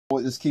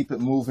let's keep it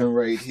moving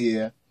right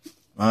here.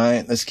 All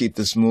right, let's keep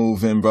this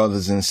moving,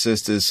 brothers and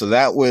sisters. So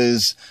that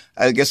was,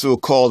 I guess we'll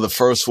call the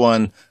first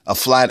one a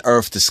flat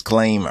earth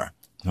disclaimer,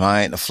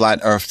 right? A flat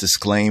earth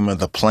disclaimer,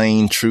 the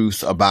plain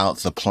truth about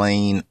the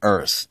plain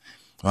earth,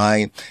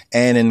 right?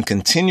 And in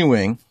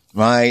continuing,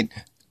 right,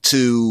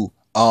 to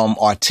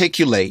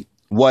articulate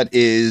what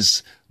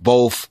is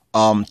both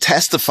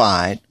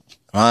testified,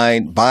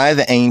 right, by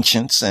the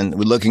ancients, and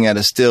we're looking at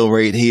a still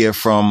right here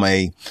from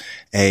a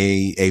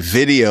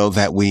video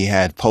that we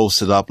had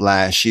posted up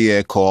last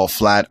year called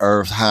Flat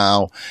Earth,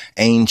 How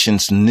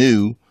Ancients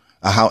Knew,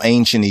 how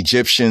Ancient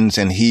Egyptians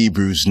and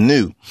Hebrews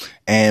Knew.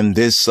 And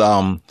this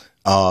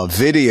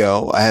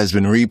video has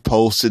been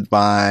reposted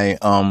by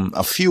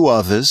a few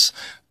others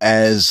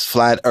as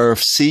Flat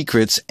Earth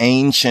Secrets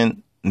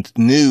Ancient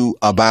Knew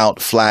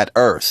About Flat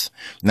Earth.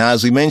 Now,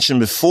 as we mentioned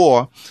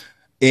before,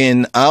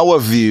 in our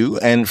view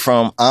and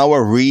from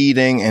our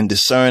reading and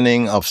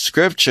discerning of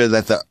scripture,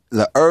 that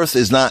the earth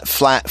is not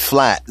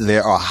flat.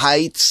 There are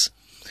heights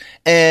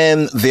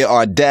and there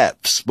are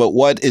depths. But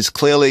what is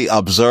clearly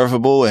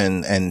observable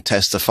and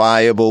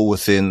testifiable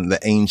within the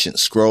ancient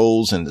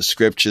scrolls and the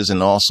scriptures,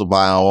 and also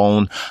by our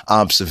own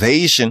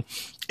observation,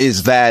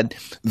 is that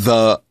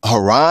the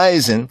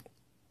horizon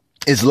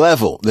is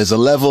level. There's a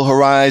level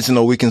horizon,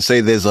 or we can say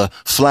there's a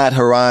flat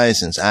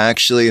horizons,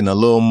 actually, and a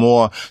little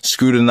more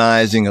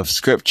scrutinizing of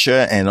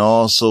scripture and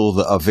also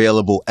the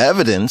available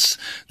evidence.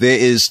 There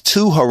is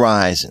two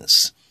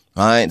horizons,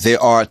 right? There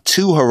are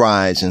two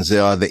horizons.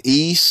 There are the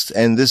east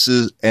and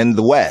the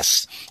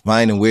west,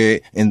 right? And we're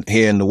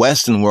here in the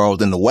Western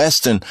world, in the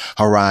Western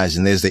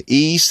horizon. There's the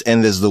east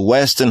and there's the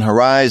Western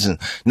horizon.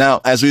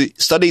 Now, as we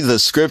study the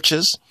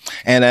scriptures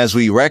and as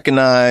we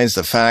recognize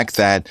the fact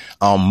that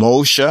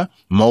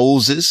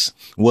Moses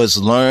was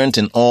learned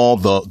in all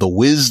the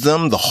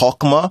wisdom, the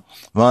chokmah,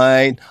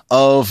 right,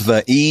 of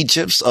the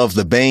Egypts, of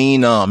the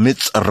Bnei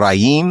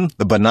Mitzrayim,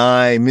 the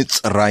Bnei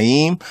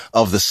Mitzrayim,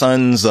 of the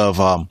sons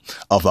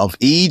of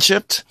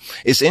Egypt.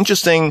 It's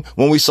interesting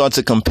when we start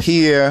to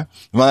compare,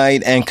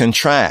 right, and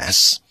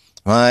contrast.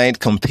 Right?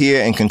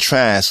 Compare and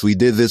contrast. We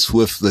did this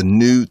with the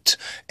Nut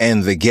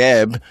and the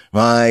Geb,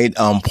 right?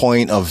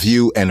 Point of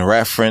view and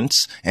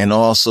reference, and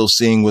also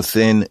seeing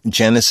within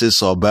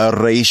Genesis or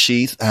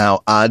Bereshith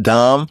how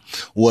Adam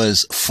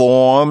was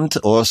formed,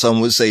 or some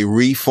would say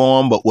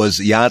reformed, but was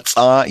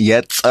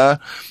Yetzer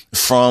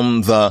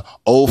from the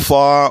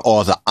Ophar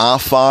or the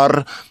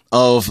Afar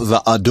of the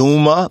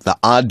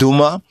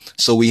Aduma.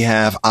 So we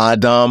have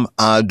Adam,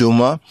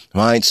 Aduma,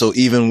 right? So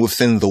even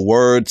within the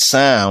word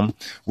sound,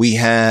 we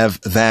have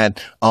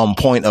that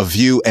point of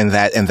view and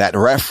that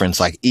reference,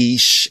 like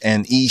Ish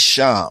and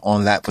Isha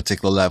on that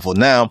particular level.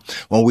 Now,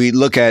 when we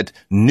look at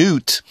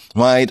Nut,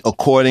 right,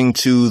 according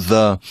to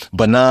the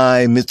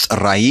Bnei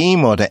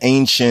Mitzrayim or the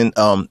ancient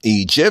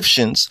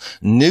Egyptians,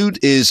 Nut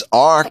is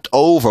arced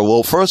over.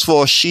 Well, first of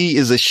all, she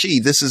is a she.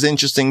 This is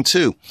interesting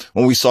too.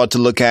 When we start to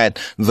look at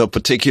the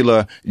particular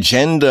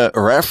gender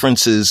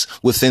references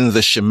within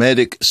the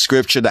Shemitic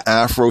scripture, the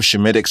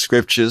Afro-Shemitic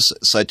scriptures,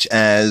 such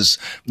as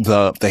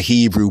the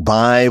Hebrew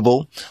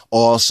Bible.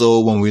 Also,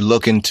 when we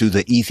look into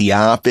the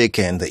Ethiopic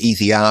and the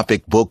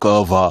Ethiopic book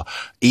of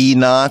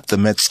Enoch, the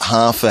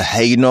Metzhafa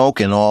Henok,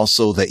 and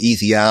also the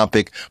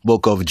Ethiopic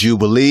book of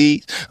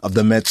Jubilee, of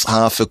the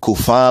Metzhafa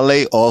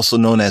Kufale, also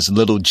known as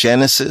Little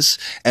Genesis.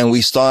 And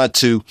we start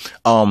to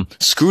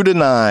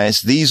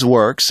scrutinize these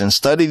works and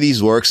study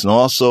these works, and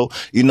also,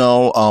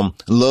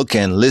 look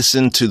and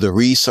listen to the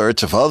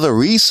research of other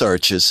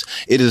researchers.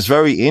 It is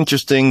very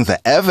interesting, the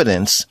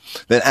evidence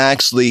that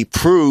actually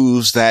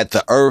proves that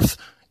the earth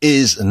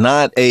is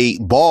not a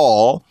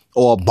ball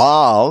or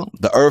ball.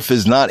 The earth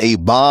is not a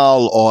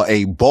ball or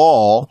a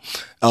ball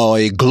or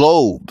a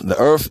globe. The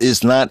earth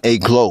is not a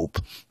globe,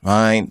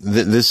 right?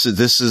 This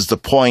is the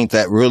point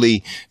that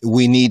really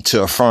we need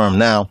to affirm.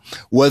 Now,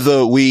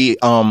 whether we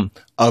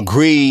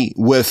agree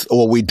with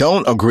or we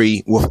don't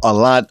agree with a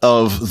lot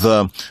of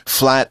the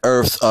flat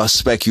earth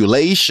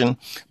speculation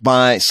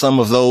by some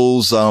of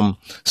those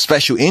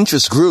special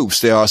interest groups,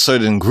 there are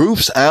certain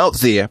groups out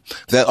there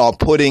that are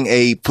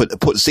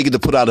seeking to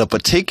put out a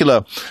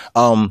particular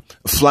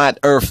flat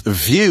earth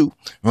view,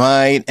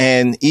 right?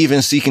 And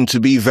even seeking to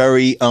be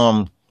very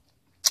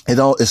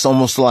it's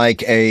almost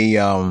like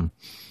a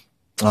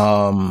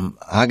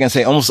I can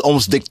say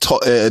almost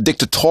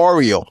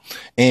dictatorial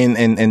in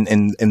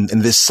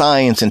this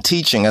science and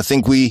teaching. I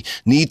think we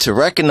need to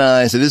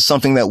recognize that this is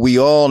something that we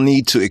all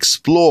need to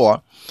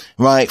explore,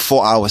 right,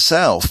 for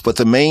ourselves. But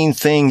the main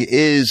thing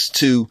is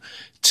to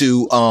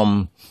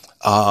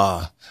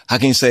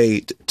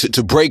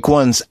break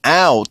one's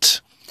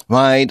out,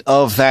 right,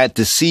 of that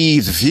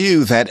deceived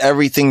view that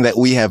everything that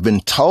we have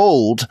been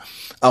told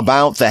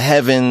about the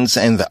heavens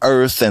and the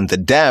earth and the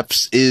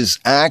depths is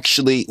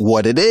actually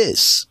what it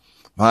is,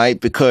 right?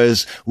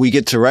 Because we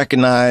get to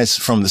recognize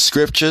from the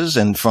scriptures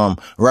and from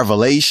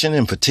Revelation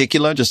in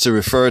particular, just to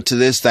refer to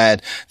this,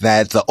 that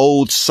the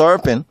old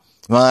serpent,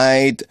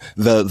 right,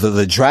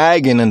 the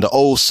dragon and the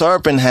old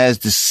serpent has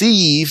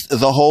deceived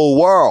the whole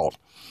world.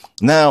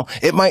 Now,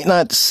 it might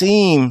not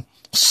seem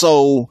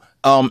so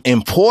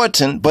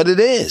important, but it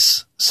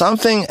is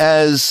something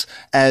as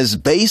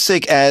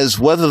basic as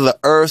whether the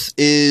earth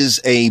is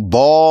a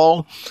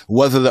ball,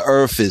 whether the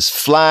earth is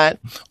flat,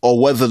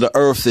 or whether the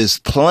earth is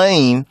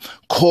plane,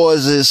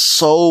 causes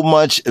so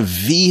much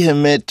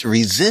vehement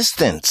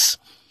resistance.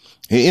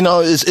 You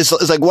know,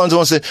 it's like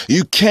ones say,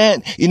 you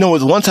can't, you know,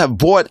 once have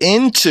bought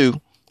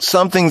into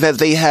something that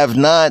they have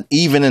not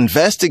even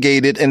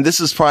investigated. And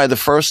this is probably the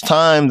first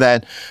time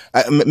that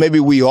maybe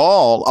we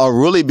all are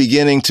really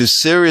beginning to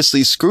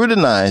seriously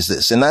scrutinize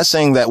this. And not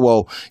saying that,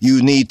 well,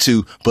 you need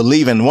to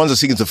believe, and ones are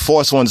seeking to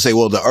force one to say,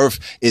 well, the earth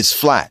is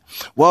flat.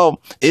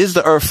 Well, is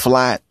the earth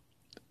flat?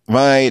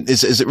 Right?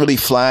 Is it really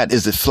flat?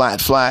 Is it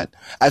flat?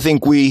 I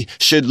think we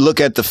should look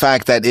at the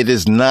fact that it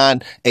is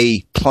not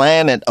a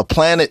planet. A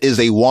planet is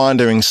a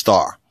wandering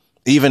star.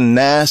 Even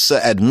NASA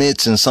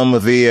admits in some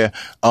of their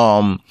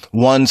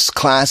once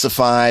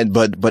classified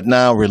but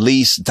now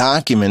released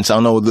documents, I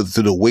don't know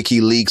through the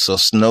WikiLeaks or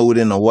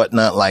Snowden or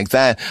whatnot like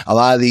that, a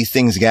lot of these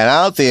things got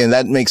out there, and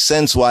that makes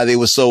sense why they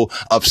were so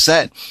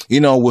upset, you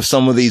know, with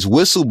some of these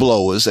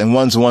whistleblowers and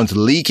ones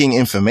leaking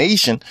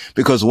information,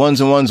 because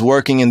ones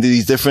working in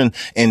these different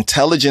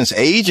intelligence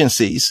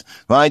agencies,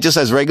 right? Just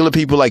as regular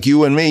people like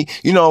you and me,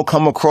 you know,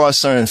 come across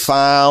certain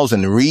files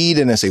and read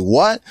and they say,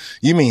 what?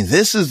 You mean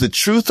this is the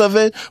truth of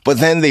it? But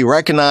then they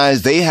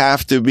recognize they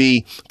have to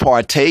be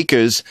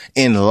partakers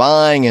in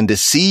lying and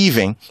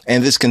deceiving,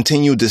 and this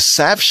continued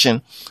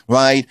deception,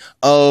 right,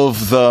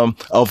 of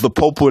the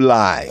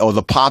populi, or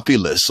the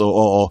populace,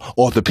 or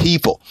the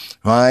people,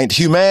 right,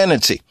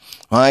 humanity.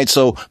 Right.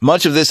 So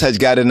much of this has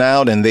gotten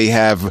out, and they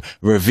have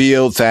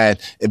revealed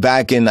that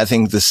back in, I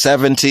think, the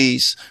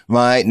 70s,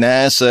 right,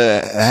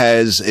 NASA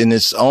has in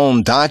its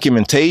own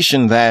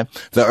documentation that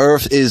the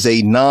earth is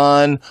a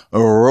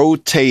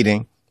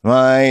non-rotating,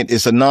 right?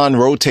 It's a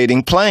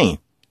non-rotating plane,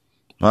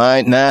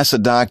 right? NASA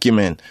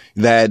document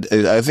that,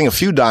 I think a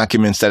few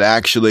documents that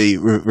actually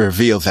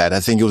reveal that. I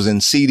think it was in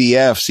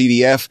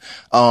CDF,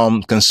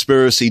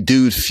 conspiracy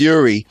dude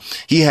Fury.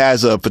 He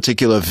has a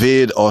particular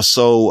vid or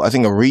so, I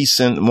think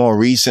more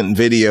recent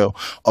video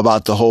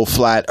about the whole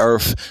flat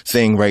earth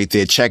thing right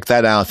there. Check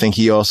that out. I think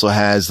he also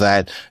has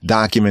that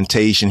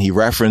documentation. He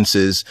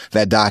references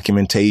that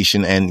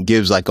documentation and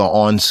gives like an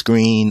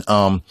on-screen,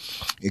 kind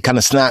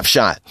of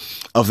snapshot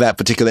of that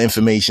particular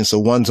information. So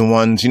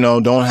ones, you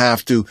know, don't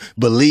have to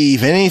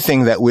believe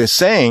anything that we're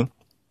saying,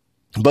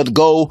 but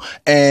go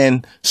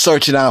and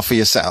search it out for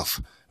yourself,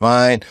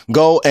 right?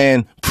 Go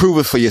and prove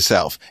it for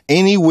yourself.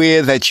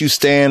 Anywhere that you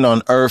stand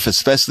on earth,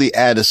 especially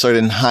at a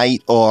certain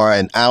height or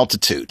an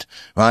altitude,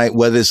 right?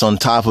 Whether it's on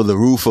top of the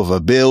roof of a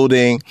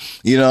building,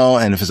 you know,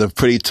 and if it's a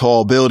pretty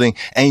tall building,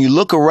 and you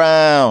look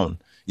around,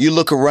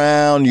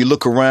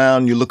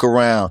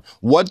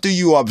 what do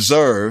you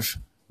observe,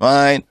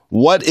 right?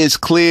 What is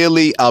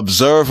clearly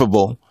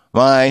observable,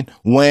 right?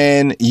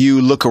 When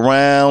you look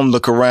around,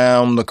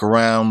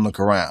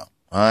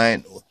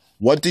 right?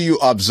 What do you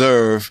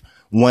observe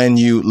when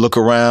you look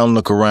around?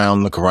 The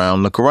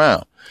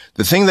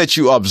thing that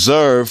you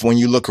observe when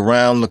you look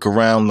around,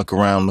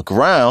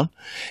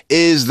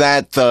 is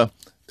that the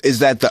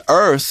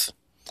earth,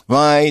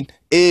 right,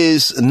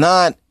 is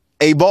not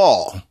a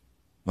ball,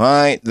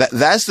 right?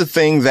 That's the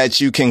thing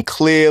that you can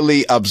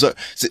clearly observe.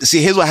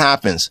 See, here's what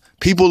happens.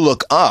 People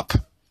look up,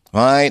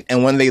 right?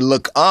 And when they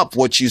look up,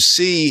 what you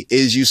see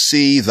is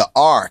the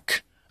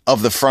arc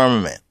of the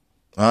firmament,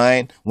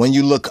 right? When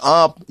you look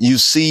up, you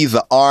see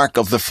the arc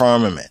of the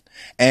firmament.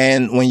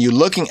 And when you're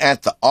looking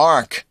at the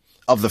arc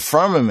of the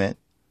firmament,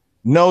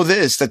 know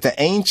this, that the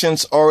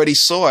ancients already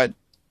saw it,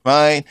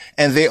 right?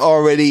 And they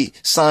already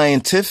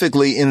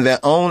scientifically, in their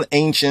own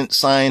ancient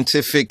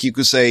scientific, you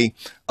could say,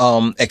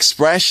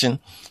 expression,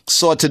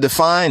 sought to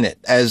define it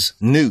as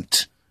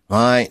Nut,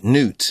 right?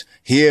 Nut.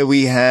 Here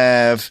we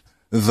have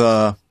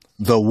the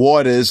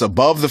waters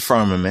above the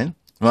firmament,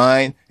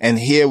 right? And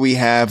here we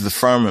have the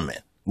firmament.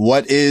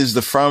 What is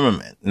the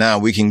firmament? Now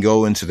we can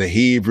go into the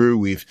Hebrew.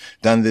 We've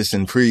done this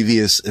in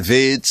previous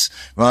vids,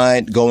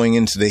 right? Going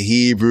into the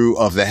Hebrew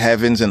of the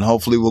heavens, and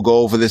hopefully we'll go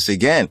over this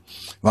again,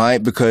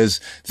 right? Because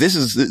this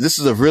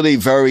is a really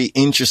very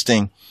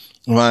interesting,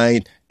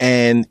 right?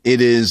 And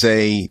it is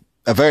a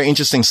very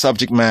interesting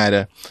subject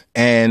matter.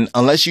 And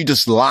unless you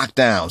just lock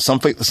down, some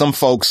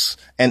folks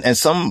and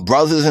some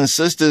brothers and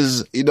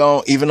sisters, you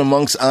know, even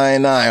amongst I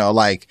and I are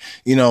like,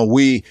 you know,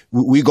 we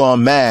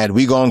gone mad,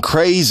 we gone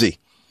crazy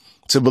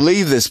to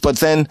believe this. But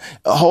then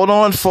hold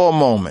on for a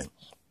moment,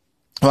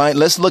 right?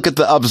 Let's look at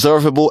the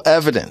observable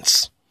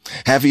evidence.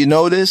 Have you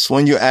noticed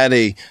when you're at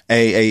a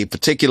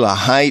particular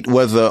height,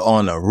 whether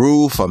on a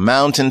roof, a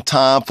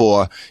mountaintop,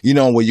 or, you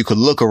know, where you could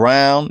look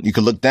around, you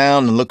could look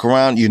down and look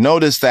around, you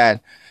notice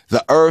that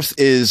the earth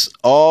is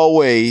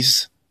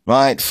always,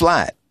 right,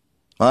 flat,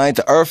 right?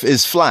 The earth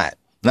is flat.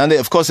 Now,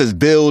 of course, there's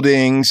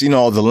buildings, you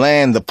know, the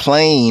land, the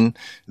plain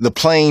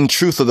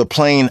truth of the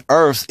plain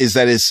earth is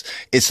that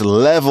it's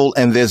level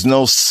and there's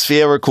no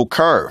spherical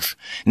curve.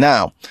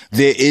 Now,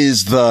 there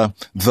is the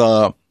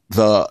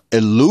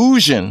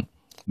illusion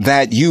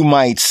that you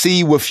might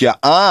see with your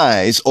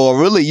eyes, or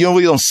really, you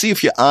really don't see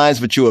with your eyes,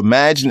 but you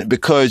imagine it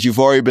because you've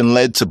already been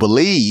led to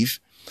believe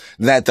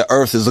that the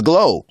earth is a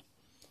globe.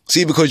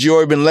 See, because you've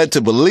already been led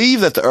to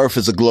believe that the earth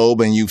is a globe,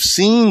 and you've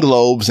seen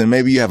globes, and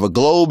maybe you have a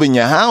globe in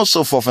your house,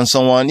 so forth and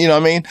so on. You know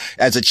what I mean?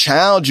 As a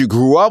child, you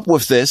grew up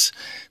with this.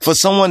 For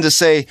someone to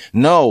say,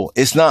 no,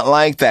 it's not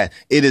like that.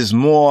 It is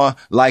more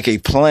like a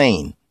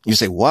plane. You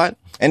say, what?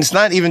 And it's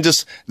not even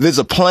just, there's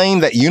a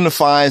plane that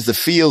unifies the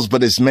fields,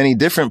 but it's many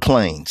different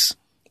planes.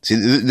 See,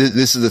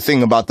 this is the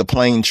thing about the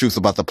plain truth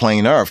about the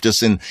plain earth,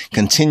 just in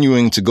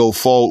continuing to go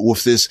forward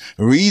with this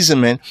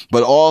reasonment,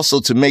 but also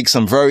to make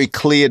some very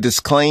clear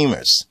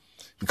disclaimers,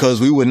 because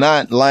we would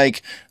not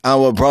like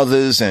our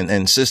brothers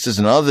and sisters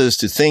and others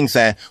to think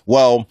that,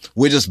 well,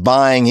 we're just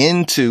buying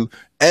into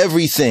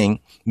everything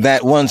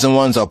that ones and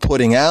ones are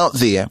putting out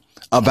there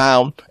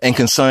about and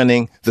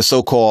concerning the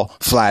so-called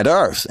flat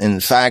earth. In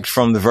fact,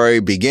 from the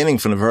very beginning,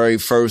 from the very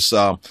first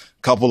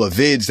couple of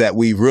vids that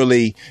we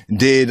really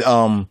did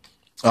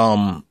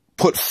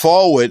put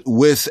forward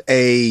with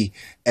a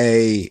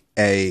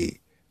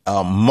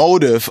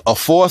motive, a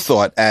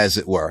forethought, as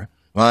it were,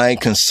 right,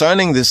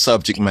 concerning this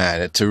subject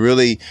matter, to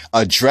really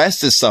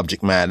address this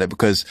subject matter,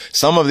 because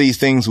some of these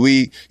things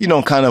we,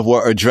 kind of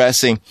were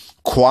addressing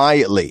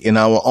quietly in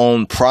our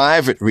own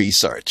private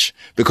research,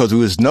 because we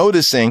was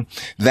noticing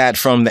that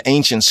from the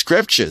ancient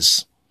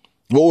scriptures,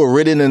 what were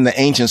written in the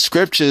ancient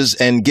scriptures,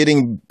 and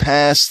getting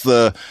past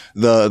the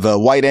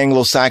white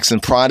Anglo-Saxon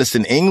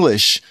Protestant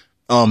English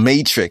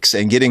matrix,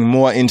 and getting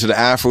more into the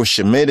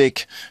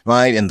Afro-Shemitic,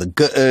 right, and the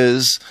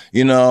Gu'as,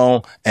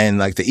 and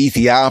like the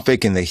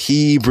Ethiopic and the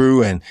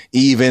Hebrew, and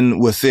even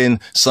within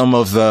some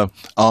of the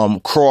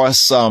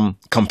cross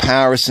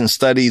comparison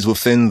studies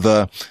within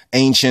the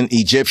ancient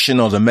Egyptian,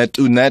 or the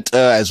Metu Neter,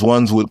 as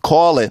ones would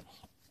call it.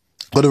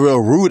 But the real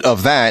root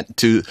of that,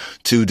 to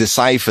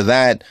decipher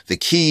that, the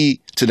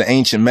key to the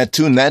ancient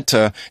Metu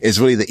Neter is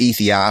really the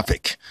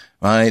Ethiopic.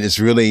 Right? It's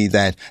really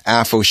that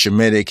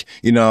Afro-Shemitic,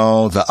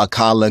 the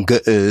Akala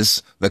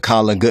Gu'as,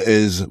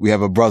 we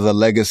have a brother,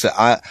 Legacy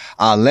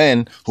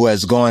Allen, who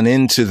has gone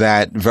into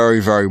that very,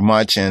 very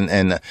much.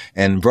 And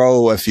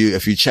bro, if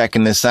you're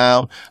checking this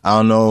out, I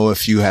don't know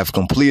if you have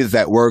completed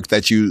that work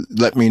that you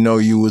let me know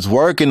you was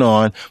working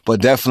on, but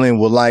definitely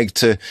would like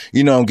to,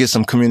 get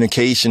some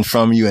communication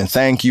from you, and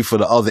thank you for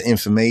the other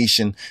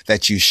information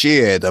that you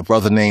shared. A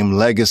brother named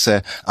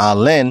Legacy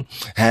Allen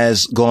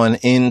has gone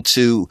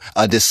into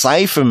a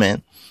decipherment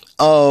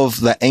of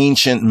the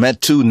ancient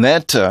Metu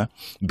Neter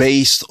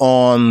based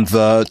on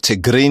the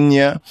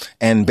Tigrinya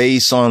and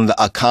based on the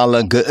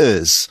Akala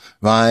Gu'as,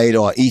 right?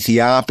 Or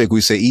Ethiopic,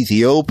 we say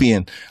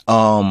Ethiopian,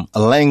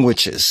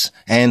 languages.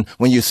 And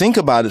when you think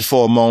about it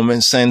for a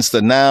moment, since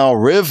the Nile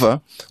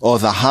River, or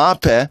the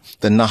Hape,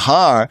 the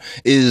Nahar,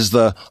 is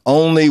the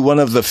only one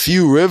of the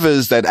few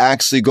rivers that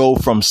actually go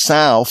from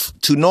south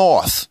to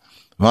north,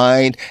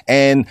 right?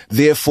 And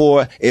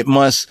therefore it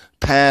must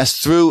pass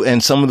through,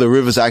 and some of the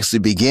rivers actually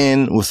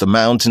begin with the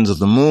mountains of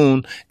the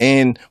moon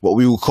in what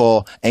we would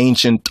call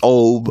ancient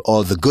Tob,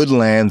 or the good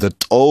land, the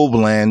Tob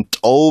land,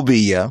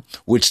 Tobia,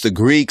 which the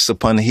Greeks,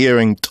 upon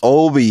hearing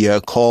Tobia,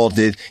 called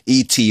it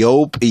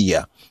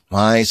Ethiopia.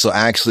 Right. So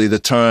actually the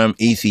term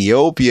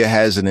Ethiopia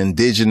has an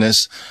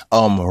indigenous,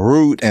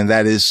 root, and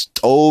that is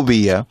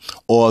Tobia,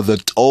 or the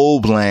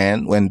Tob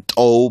land, when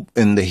Tob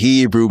in the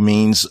Hebrew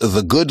means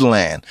the good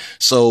land.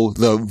 So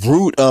the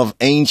root of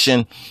we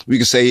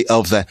could say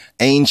of the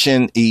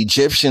ancient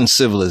Egyptian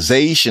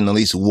civilization, at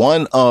least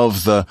one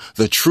of the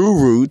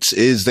true roots,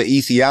 is the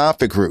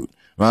Ethiopic root.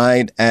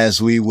 Right. As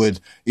we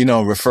would,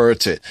 refer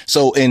to it.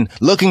 So in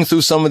looking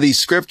through some of these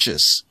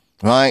scriptures,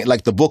 right,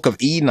 like the book of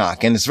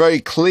Enoch. And it's very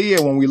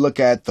clear when we look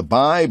at the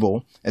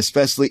Bible,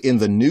 especially in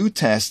the New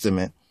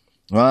Testament,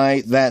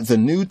 right, that the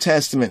New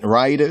Testament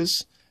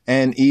writers,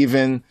 and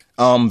even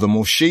the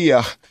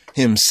Moshiach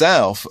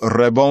himself,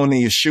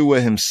 Rabboni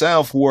Yeshua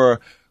himself, were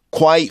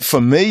quite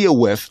familiar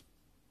with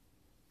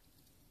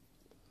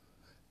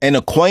and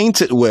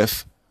acquainted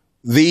with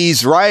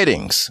these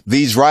writings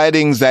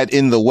that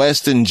in the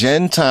Western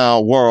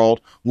Gentile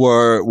world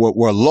were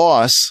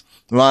lost,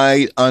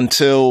 right,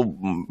 until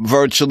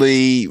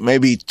virtually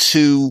maybe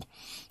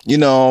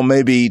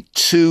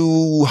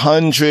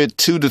 200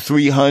 to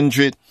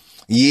 300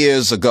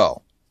 years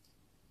ago.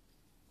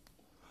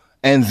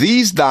 And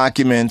these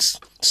documents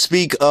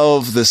speak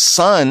of the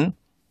sun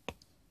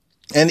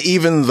and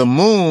even the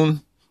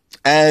moon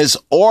as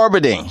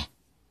orbiting.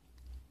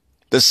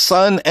 The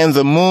sun and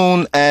the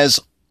moon as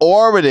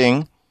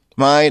orbiting,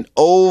 right,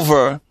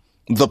 over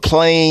the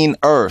plane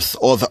Earth,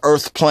 or the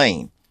Earth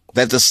plane.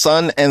 That the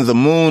sun and the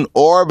moon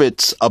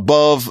orbits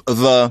above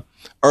the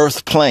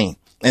earth plane.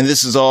 And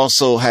this is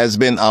also has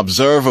been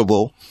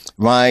observable,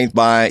 right,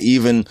 by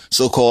even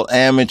so-called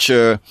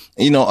amateur,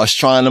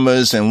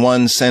 astronomers, and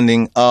one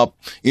sending up,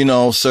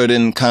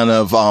 certain kind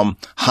of,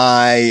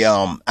 high,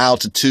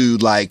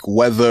 altitude, like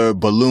weather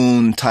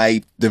balloon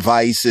type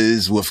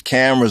devices with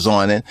cameras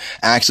on it,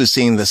 actually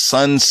seeing the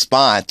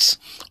sunspots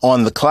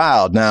on the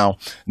cloud. Now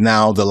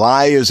the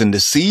liars and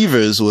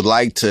deceivers would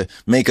like to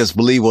make us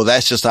believe, well,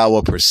 that's just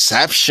our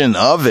perception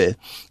of it,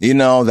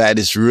 that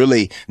it's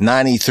really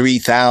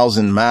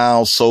 93,000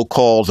 miles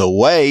so-called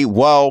away.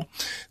 Well,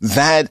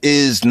 that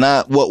is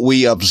not what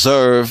we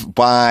observe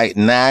by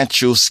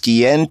natural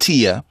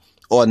scientia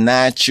or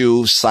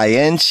natural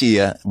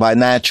scientia, by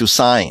natural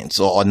science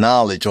or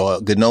knowledge or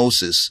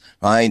gnosis,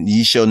 right?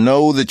 Ye shall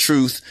know the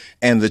truth,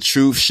 and the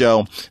truth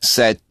shall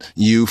set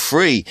you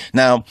free.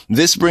 Now,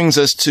 this brings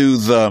us to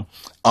the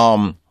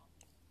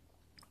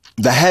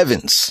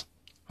heavens,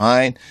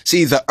 right?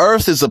 See, the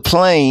earth is a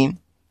plane,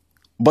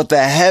 but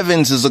the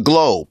heavens is a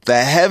globe.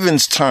 The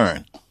heavens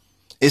turn.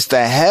 It's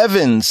the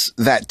heavens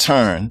that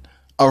turn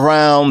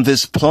around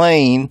this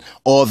plane,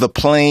 or the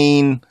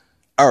plane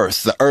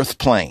earth, the earth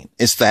plane.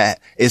 It's the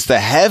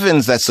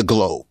heavens that's a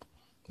globe,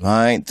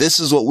 right? This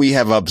is what we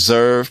have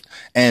observed.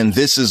 And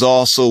this is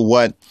also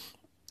what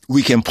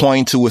we can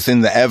point to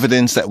within the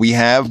evidence that we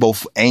have,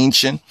 both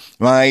ancient,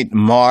 right,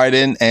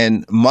 modern,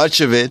 and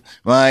much of it,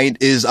 right,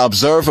 is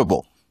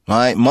observable,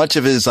 right? Much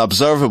of it is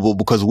observable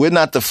because we're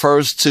not the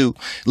first to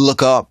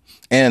look up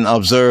and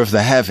observe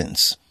the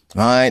heavens,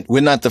 right?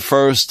 We're not the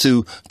first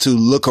to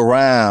look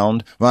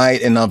around,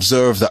 right, and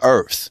observe the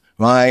earth,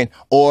 right?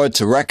 Or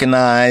to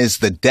recognize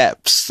the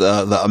depths,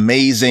 the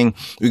amazing,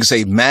 we could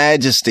say,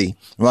 majesty,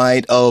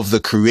 right, of the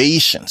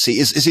creation. See,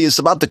 it's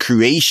about the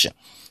creation,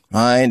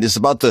 right? It's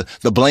about the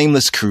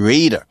blameless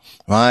creator,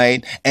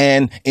 right?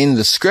 And in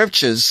the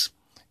scriptures,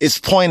 it's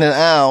pointed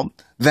out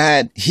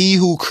that he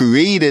who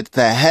created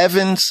the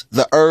heavens,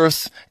 the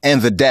earth,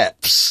 and the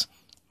depths,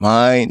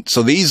 right?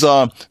 So these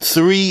are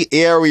three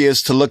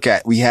areas to look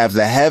at. We have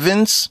the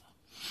heavens,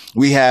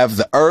 we have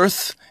the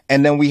earth,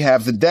 and then we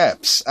have the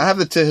depths. I have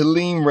the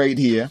Tehillim right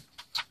here.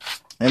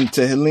 And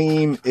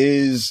Tehillim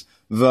is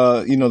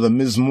the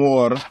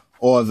Mizmor,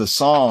 or the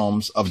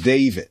Psalms of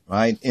David,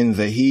 right? In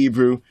the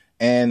Hebrew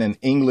and an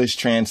English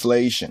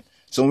translation.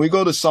 So when we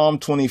go to Psalm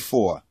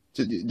 24,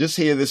 just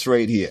hear this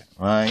right here,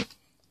 right?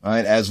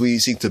 Right? As we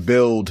seek to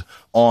build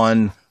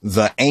on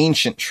the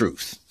ancient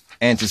truth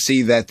and to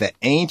see that the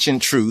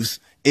ancient truth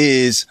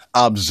is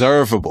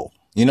observable.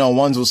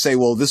 Ones will say,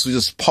 well, this was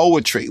just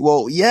poetry.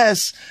 Well,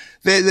 yes,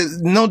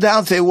 no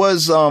doubt there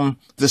was, the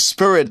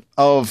spirit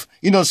of,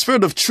 the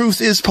spirit of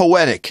truth is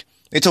poetic.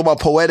 They talk about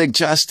poetic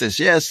justice.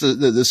 Yes,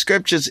 the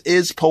scriptures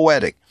is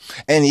poetic.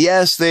 And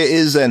yes, there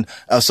is a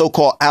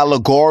so-called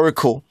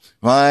allegorical,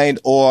 right?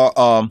 Or,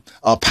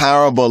 a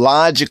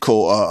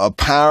parabological, a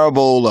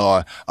parable,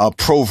 or a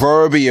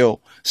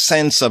proverbial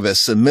sense of a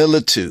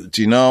similitude.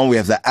 We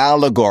have the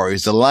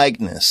allegories, the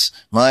likeness,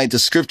 right? The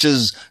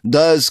scriptures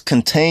does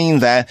contain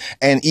that,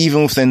 and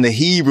even within the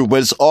Hebrew, but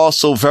it's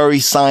also very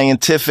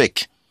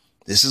scientific.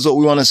 This is what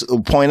we want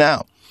to point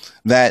out,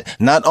 that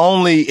not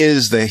only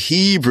is the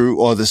Hebrew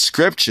or the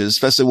scriptures,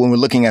 especially when we're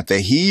looking at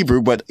the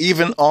Hebrew, but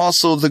even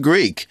also the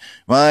Greek,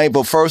 right?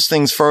 But first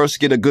things first,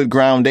 get a good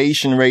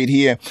groundation right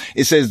here.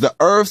 It says the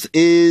earth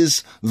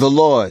is the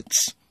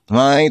Lord's,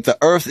 right? The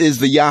earth is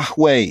the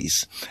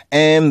Yahweh's,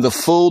 and the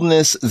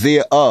fullness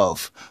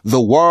thereof,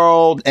 the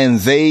world and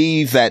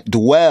they that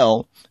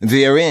dwell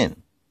therein.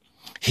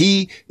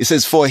 It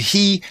says, for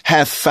he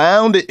hath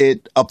founded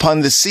it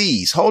upon the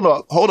seas. Hold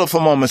up for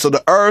a moment. So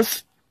the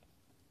earth,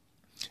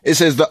 it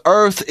says the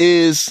earth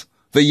is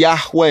the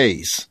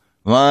Yahweh's,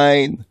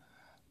 right?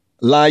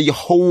 La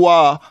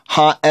Yehovah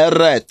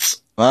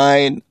ha'eretz,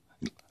 right?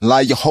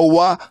 La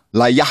Yehovah,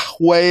 la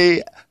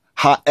Yahweh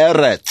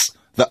ha'eretz.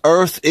 The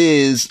earth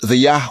is the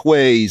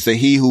Yahweh's, the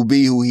he who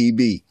be who he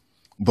be.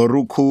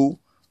 Baruch Hu,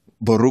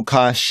 Baruch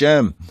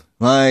Hashem,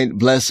 right?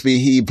 Blessed be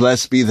he,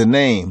 blessed be the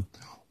name.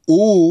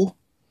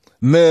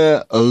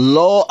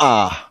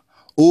 Meloah,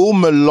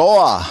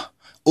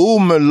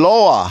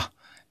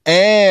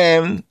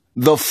 and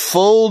the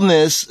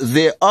fullness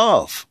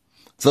thereof.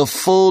 The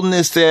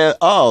fullness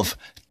thereof.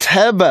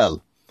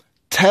 Tebel,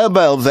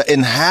 the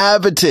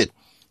inhabited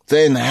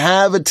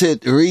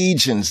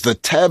regions, the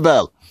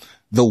Tebel,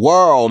 the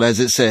world, as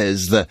it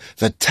says, the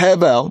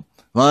Tebel,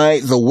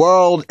 right? The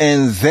world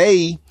and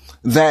they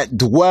that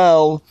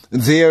dwell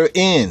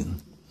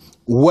therein,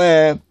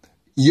 where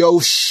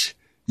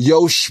Yoshbei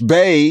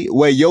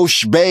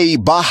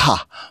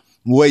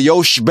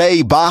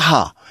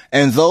Baha,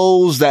 and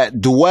those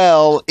that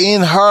dwell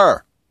in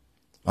her,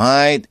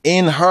 right?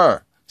 In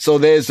her. So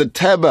there's the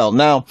Tebel.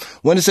 Now,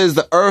 when it says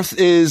the earth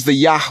is the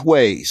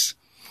Yahweh's,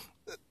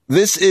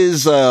 this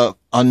is a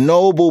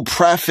noble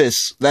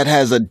preface that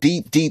has a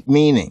deep, deep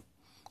meaning,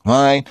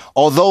 right?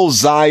 Although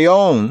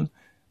Zion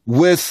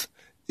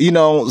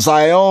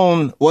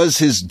Zion was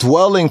his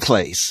dwelling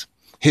place,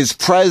 his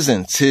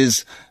presence,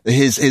 his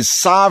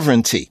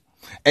sovereignty.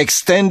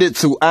 extended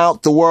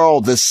throughout the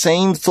world. The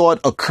same thought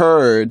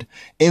occurred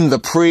in the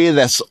prayer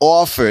that's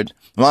offered,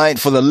 right,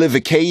 for the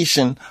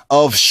livocation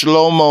of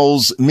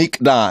Shlomo's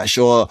Mikdash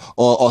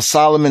or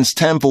Solomon's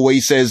temple, where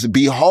he says,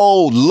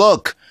 behold,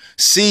 look,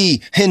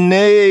 see,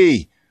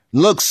 hine,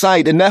 look,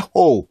 sight,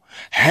 eneho,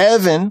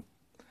 heaven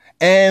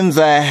and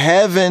the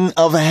heaven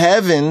of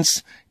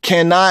heavens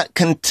cannot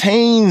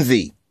contain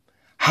thee.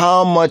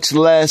 How much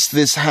less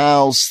this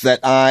house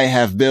that I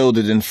have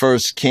builded, in 1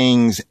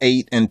 Kings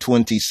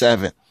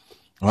 8:27,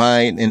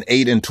 right? In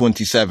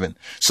 8:27.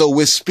 So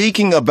we're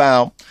speaking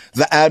about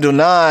the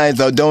Adonai,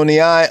 the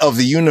Adonai of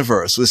the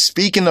universe. We're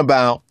speaking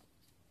about,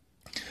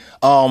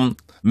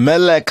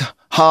 Melech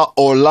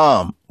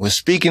HaOlam. We're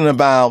speaking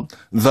about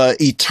the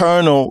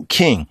eternal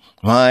king,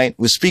 right?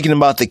 We're speaking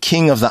about the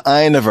king of the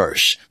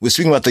universe. We're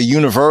speaking about the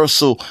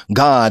universal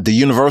God, the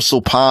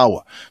universal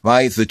power,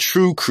 right? The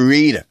true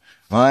creator,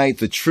 right?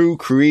 The true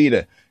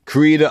creator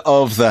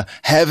of the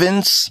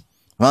heavens,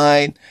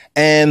 right?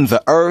 And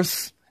the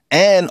earth,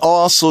 and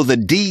also the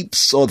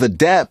deeps or the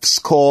depths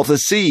called the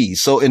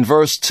seas. So in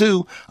verse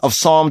 2 of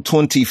Psalm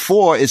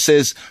 24, it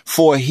says,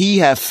 for he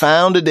hath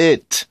founded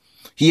it.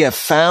 He hath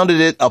founded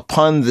it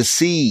upon the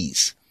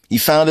seas. He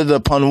founded it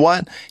upon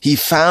what? He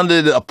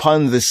founded it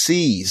upon the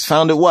seas.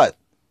 Founded what?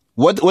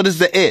 What is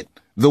the it?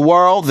 The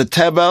world, the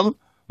Tebel,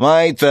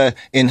 right? The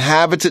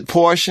inhabited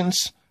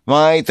portions,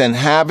 right?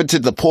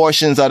 The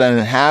portions that are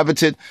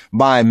inhabited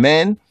by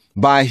men,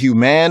 by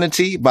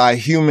humanity, by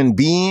human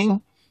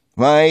being,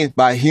 right?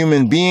 By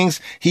human beings.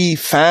 He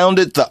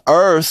founded the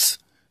earth.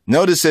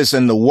 Notice this,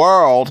 and the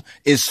world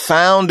is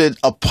founded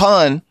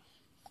upon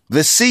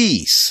the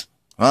seas.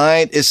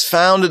 Right? It's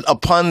founded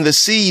upon the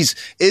seas.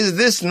 Is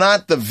this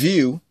not the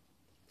view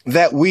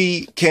that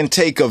we can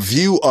take a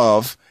view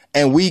of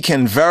and we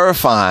can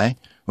verify,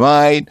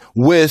 right,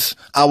 with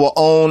our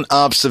own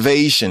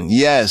observation?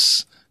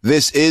 Yes,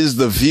 this is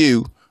the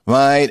view,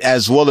 right,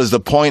 as well as the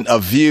point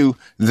of view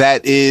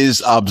that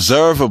is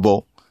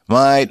observable,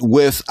 right,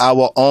 with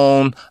our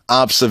own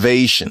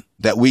observation,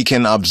 that we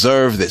can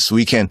observe this.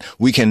 We can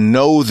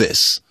know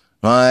this,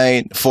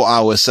 right, for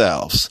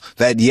ourselves.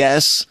 That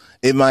yes,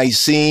 it might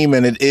seem,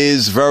 and it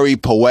is very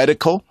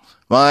poetical,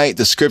 right?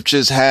 The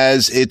scriptures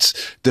has its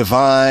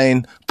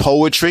divine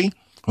poetry,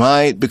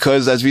 right?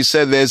 Because as we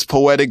said, there's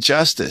poetic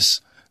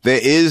justice. There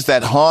is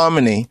that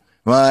harmony,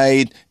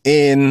 right,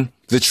 in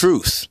the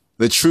truth.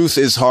 The truth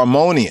is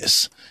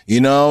harmonious. You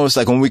know, it's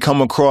like when we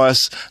come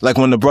across, like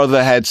when the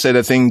brother had said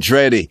a thing,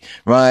 Dreddy,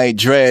 right?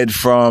 Dredd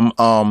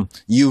from,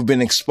 You've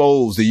Been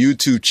Exposed, the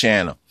YouTube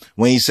channel.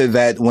 When he said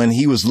that when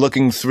he was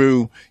looking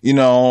through, you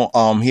know,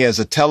 he has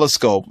a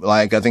telescope,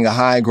 like I think a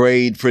high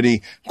grade,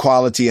 pretty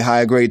quality,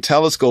 high grade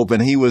telescope.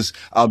 And he was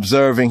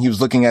observing, he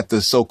was looking at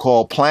the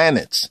so-called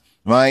planets,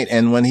 right?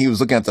 And when he was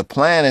looking at the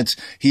planets,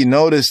 he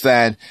noticed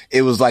that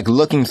it was like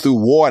looking through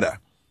water.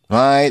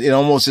 Right? It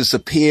almost just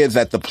appeared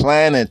that the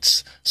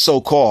planets,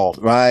 so-called,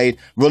 right?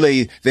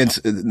 Really,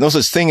 there's no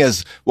such thing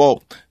as,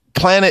 well,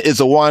 planet is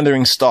a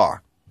wandering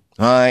star.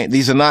 Right?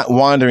 These are not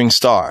wandering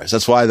stars.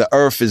 That's why the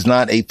earth is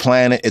not a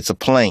planet. It's a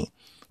plane.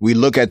 We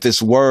look at this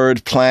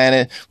word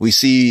planet. We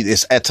see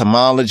this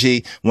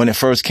etymology when it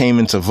first came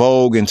into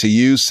vogue, into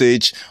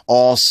usage.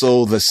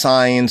 Also the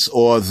science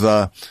or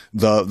the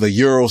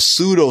Euro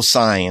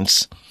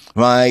pseudoscience,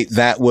 right?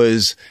 That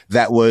was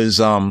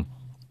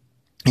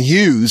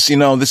used, you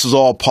know, this was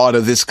all part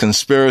of this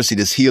conspiracy,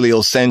 this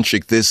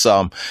heliocentric, this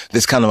kind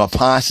of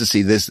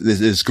apostasy,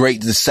 this great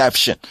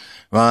deception,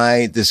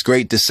 right? This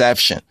great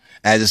deception.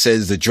 As it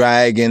says, the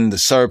dragon, the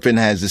serpent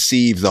has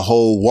deceived the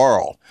whole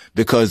world,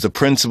 because the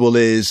principle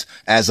is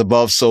as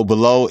above, so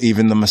below.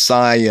 Even the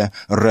Messiah,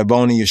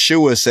 Rabboni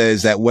Yeshua,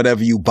 says that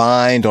whatever you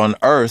bind on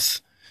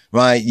earth,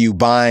 right, you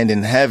bind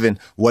in heaven.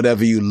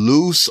 Whatever you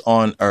loose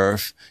on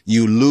earth,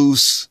 you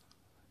loose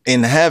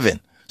in heaven.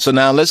 So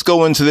now let's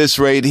go into this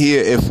right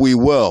here, if we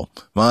will,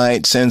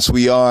 right? Since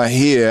we are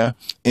here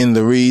in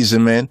the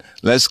reasoning,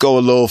 let's go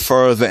a little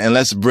further and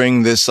let's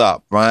bring this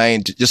up,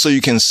 right? Just so you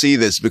can see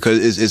this,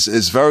 because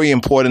it's very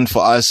important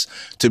for us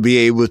to be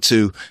able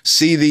to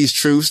see these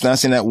truths. Not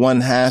saying that one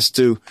has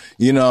to,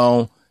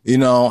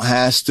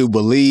 has to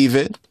believe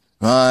it,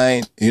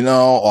 right?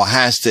 Or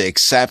has to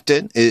accept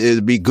it.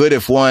 It'd be good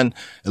if one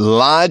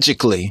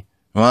logically,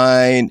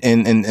 right,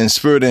 in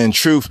spirit and in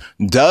truth,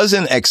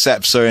 doesn't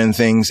accept certain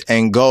things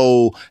and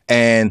go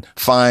and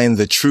find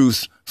the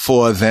truth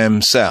for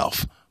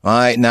themselves.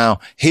 Right now,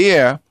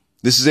 here,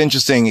 this is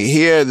interesting.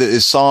 Here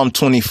is Psalm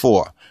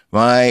 24.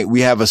 Right,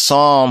 we have a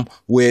psalm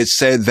where it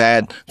said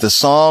that the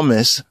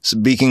psalmist,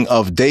 speaking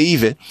of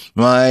David,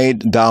 right,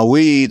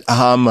 Dawid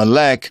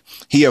HaMelech,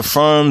 he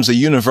affirms a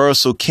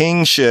universal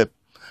kingship,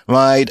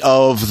 right,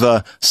 of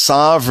the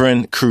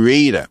sovereign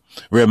creator,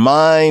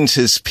 reminds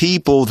his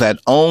people that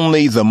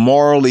only the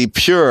morally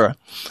pure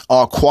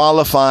are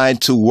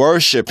qualified to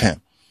worship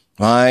him,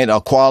 right,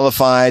 are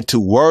qualified to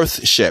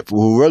worship,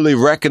 who really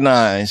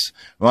recognize,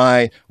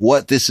 right,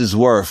 what this is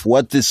worth,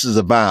 what this is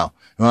about,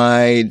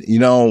 right,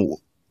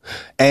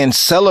 and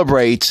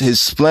celebrates his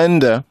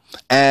splendor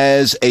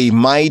as a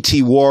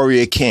mighty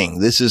warrior king.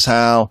 This is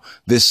how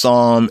this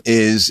psalm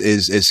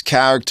is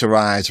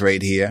characterized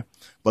right here.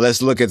 But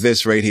let's look at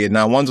this right here.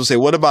 Now, one will say,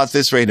 what about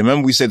this right here?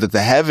 Remember, we said that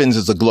the heavens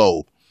is a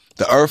globe.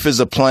 The earth is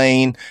a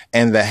plane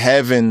and the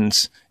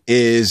heavens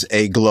is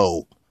a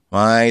globe,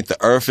 right? The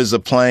earth is a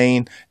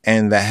plane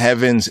and the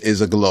heavens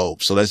is a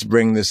globe. So let's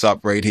bring this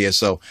up right here.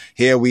 So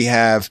here we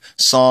have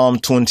Psalm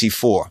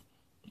 24,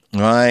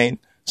 right?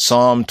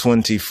 Psalm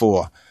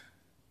 24,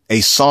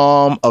 a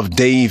psalm of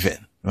David,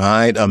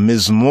 right? A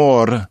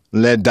mizmor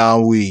le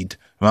David,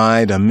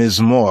 right? A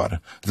mizmor.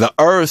 The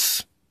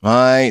earth,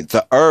 right?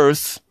 The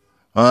earth,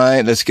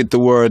 right? Let's get the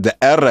word, the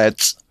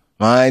eretz,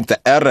 right? The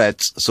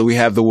eretz. So we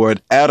have the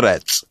word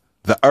eretz,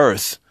 the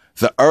earth.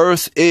 The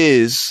earth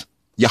is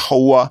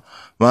Yahweh,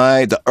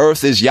 right? The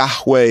earth is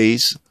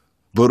Yahweh's.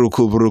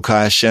 Baruch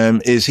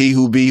Hashem is he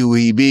who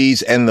he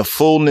be's, and the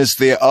fullness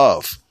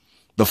thereof.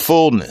 The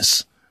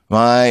fullness,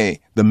 right?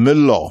 The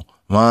milo,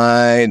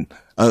 right?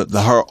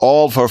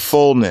 All of her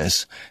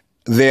fullness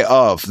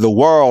thereof. The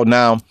world.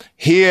 Now,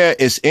 here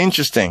is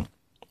interesting,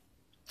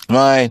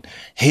 right?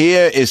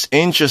 Here is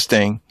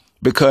interesting,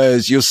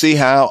 because you'll see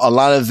how a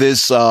lot of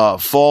this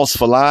false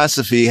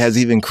philosophy has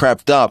even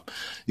crept up,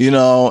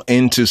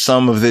 into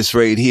some of this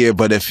right here.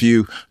 But if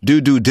you do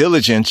due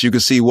diligence, you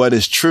can see what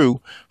is true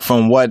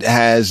from what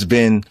has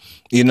been,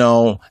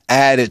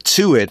 added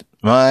to it,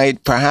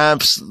 right?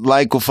 Perhaps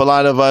like with a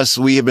lot of us,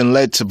 we have been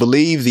led to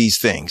believe these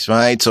things,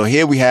 right? So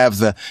here we have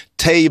the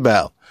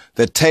table.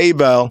 The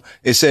table,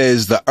 it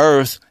says the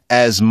earth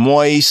as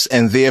moist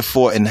and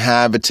therefore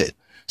inhabited.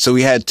 So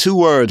we had two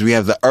words. We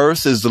have the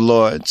earth is the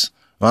Lord's,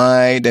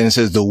 right? And it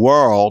says the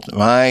world,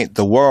 right?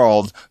 The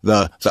world,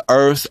 the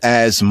earth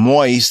as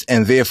moist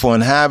and therefore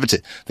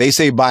inhabited. They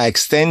say by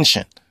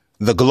extension,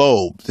 the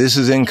globe. This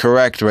is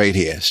incorrect right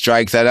here.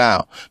 Strike that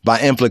out.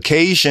 By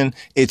implication,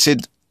 it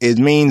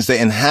means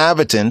the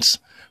inhabitants,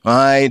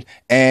 right?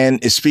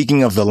 And it's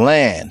speaking of the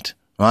land,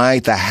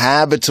 right? The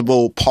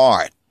habitable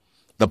part,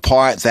 the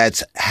part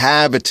that's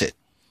habited.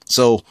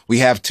 So we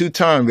have two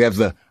terms. We have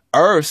the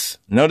earth.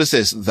 Notice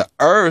this. The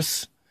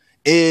earth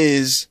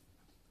is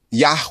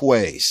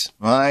Yahweh's,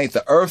 right?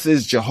 The earth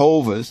is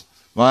Jehovah's,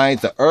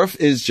 right? The earth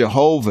is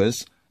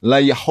Jehovah's, la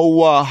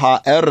Yehovah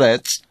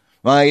ha'eretz,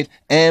 right?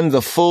 And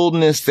the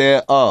fullness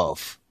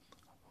thereof,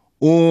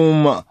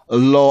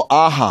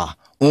 lo'aha,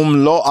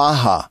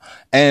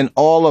 and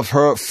all of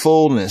her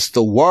fullness,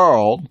 the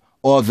world,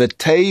 or the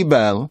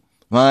table,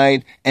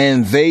 right?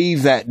 And they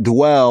that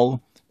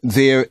dwell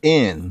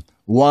therein,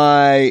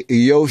 why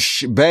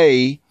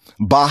Yoshbei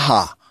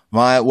Baha,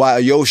 right?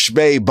 Why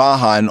Yoshbei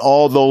Baha, and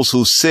all those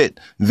who sit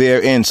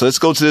therein. So let's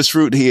go to this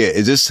root here.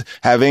 Does this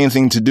have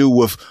anything to do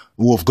with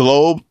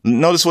globe?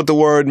 Notice what the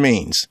word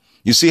means.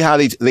 You see how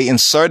they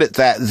inserted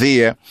that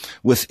there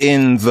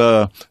within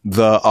the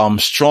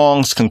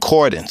Strong's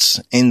Concordance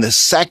in the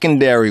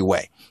secondary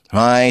way,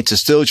 right? To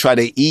still try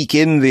to eke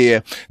in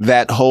there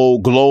that whole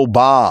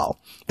global.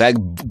 That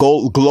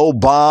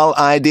global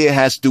idea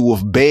has to do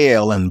with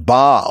Baal and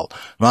Baal,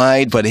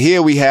 right? But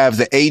here we have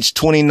the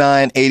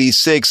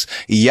H2986,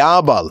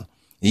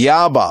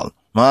 Yabal,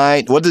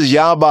 right? What does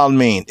Yabal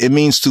mean? It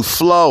means to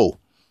flow,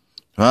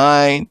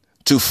 right?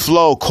 To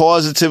flow,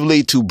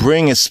 causatively, to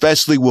bring,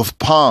 especially with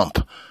pomp,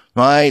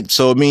 right?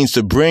 So it means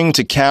to bring,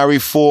 to carry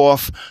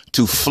forth,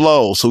 to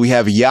flow. So we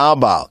have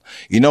Yabal.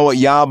 You know what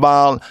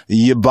Yabal,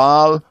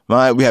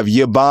 right? We have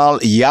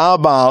Yabal.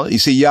 You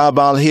see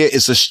Yabal here,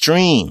 it's a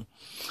stream.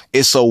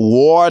 It's a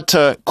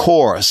water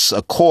course,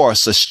 a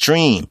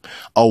stream,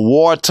 a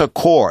water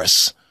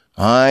course.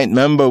 All right.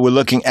 Remember, we're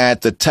looking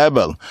at the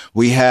Tebel.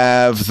 We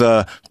have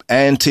the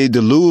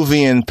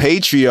antediluvian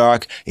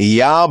patriarch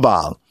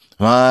Yabal,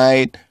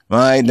 right?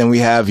 Right. Then we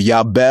have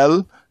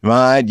Yabel,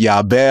 right?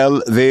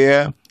 Yabel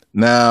there.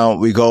 Now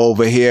we go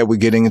over here. We're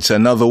getting into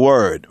another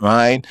word,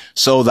 right?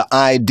 So the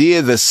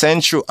idea, the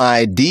central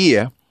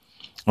idea,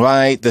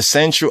 right? The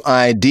central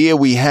idea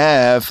we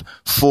have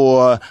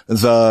for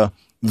the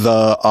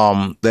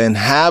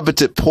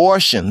inhabited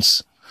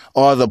portions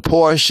are the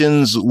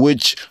portions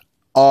which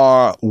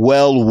are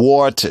well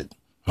watered,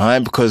 right?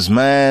 Because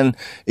man,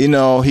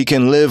 he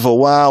can live a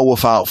while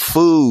without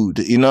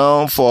food,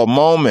 for a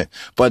moment,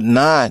 but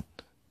not,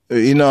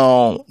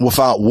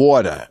 without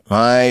water,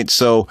 right?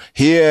 So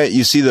here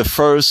you see the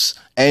first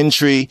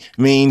entry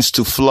means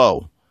to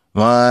flow,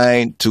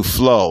 right? To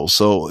flow.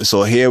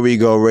 So here we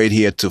go right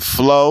here, to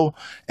flow.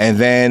 And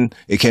then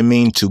it can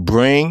mean to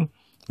bring,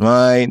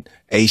 right?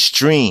 A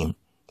stream,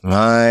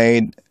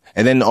 right?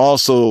 And then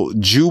also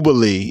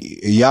Jubilee,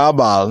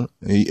 Yabal,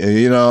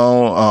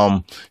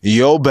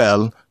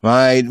 Yobel,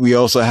 right? We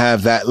also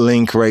have that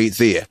link right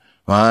there,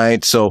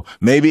 right? So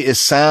maybe it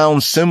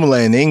sounds similar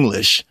in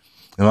English,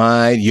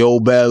 right?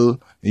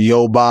 Yobel,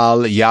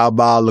 Yobal,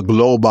 Yabal,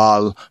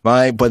 global,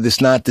 right? But it's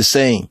not the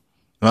same,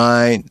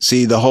 right?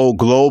 See, the whole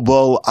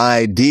global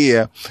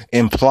idea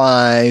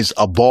implies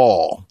a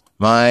ball,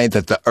 right,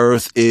 that the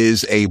earth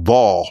is a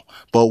ball.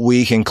 But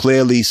we can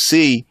clearly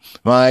see,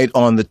 right,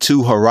 on the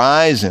two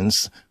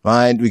horizons,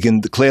 right, we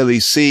can clearly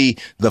see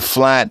the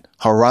flat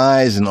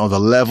horizon or the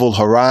level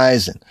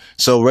horizon.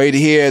 So right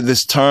here,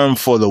 this term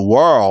for the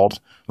world,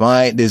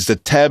 right, is the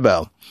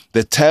Tebel.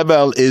 The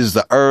Tebel is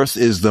the earth,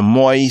 is the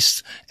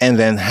moist and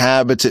the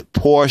inhabited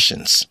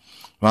portions.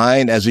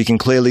 Right? As we can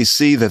clearly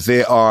see that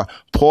there are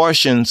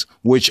portions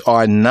which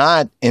are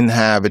not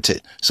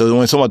inhabited. So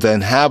when we talk about the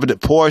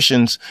inhabited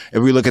portions,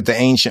 if we look at the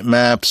ancient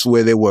maps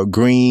where they were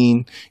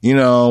green, you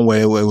know,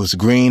 where it was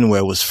green,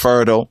 where it was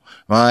fertile,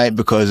 right?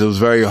 Because it was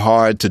very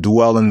hard to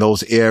dwell in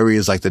those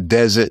areas like the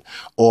desert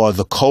or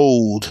the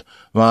cold,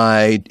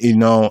 right, you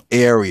know,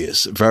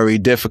 areas. Very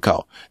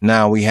difficult.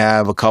 Now we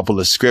have a couple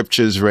of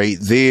scriptures right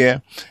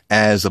there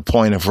as a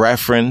point of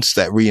reference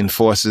that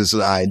reinforces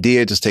the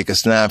idea. Just take a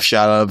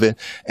snapshot of it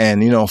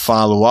and, you know,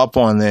 follow up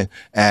on it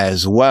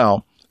as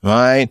well,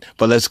 right?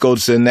 But let's go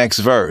to the next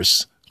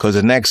verse, because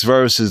the next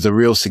verse is the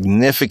real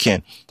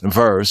significant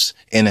verse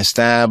in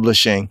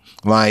establishing,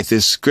 right,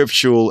 this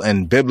scriptural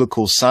and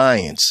biblical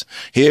science.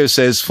 Here it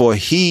says, for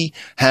he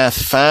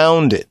hath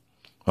founded.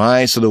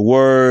 Right. So the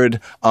word,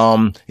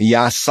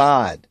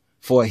 yasad,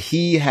 for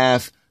he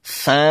hath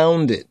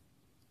founded.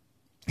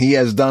 He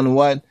has done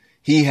what?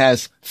 He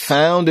has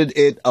founded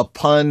it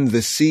upon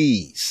the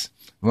seas.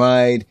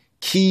 Right.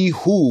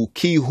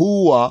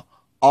 Kihua,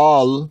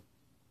 al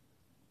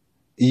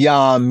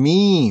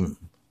yamim,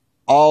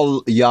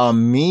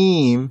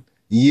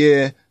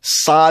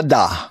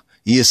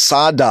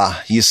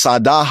 Yesada,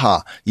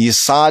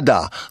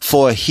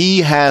 for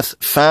he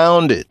hath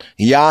founded,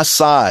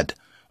 Yasad.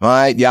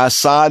 Right?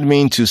 Yasad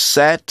means to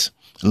set,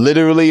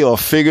 literally or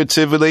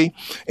figuratively,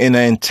 in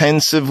an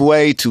intensive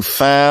way, to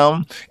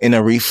found. In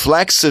a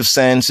reflexive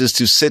sense is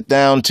to sit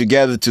down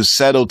together, to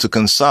settle, to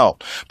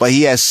consult. But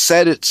he has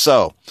said it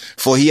so.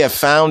 For he hath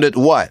founded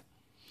what?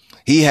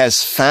 He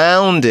has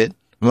founded,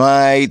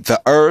 right,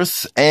 the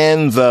earth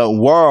and the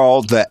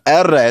world, the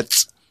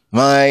Eretz,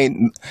 right,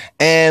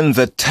 and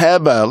the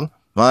Tebel,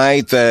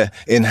 right, the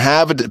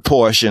inhabited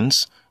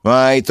portions,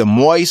 right, the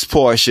moist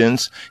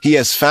portions. He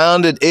has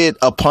founded it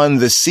upon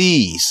the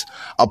seas,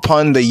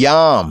 upon the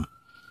Yam,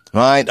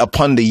 right,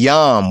 upon the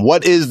Yam.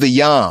 What is the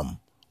Yam?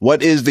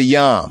 What is the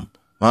Yam?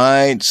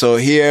 Right, so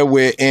here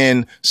we're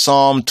in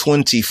Psalm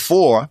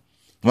 24,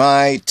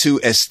 right, to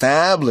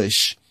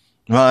establish,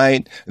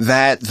 right,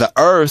 that the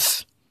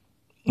earth,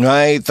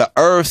 right, the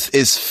earth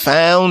is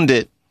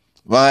founded,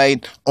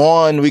 right,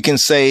 on, we can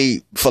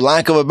say, for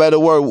lack of a better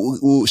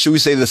word, should we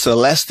say the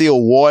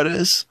celestial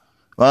waters?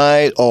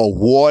 Right? Or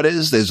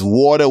waters. There's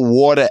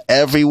water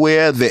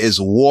everywhere. There is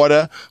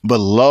water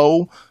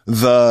below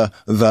the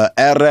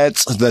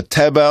Eretz, the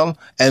Tebel,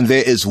 and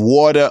there is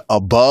water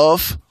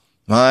above.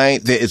 Right?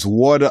 There is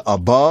water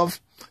above.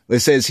 It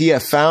says he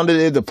hath founded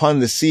it upon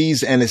the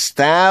seas and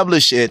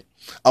established it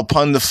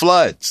upon the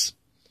floods.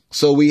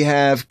 So we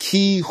have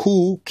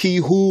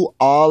Kihu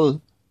al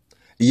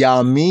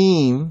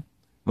Yamim,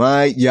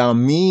 right?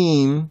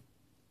 Yamim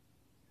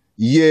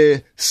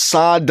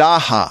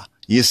Yesadaha.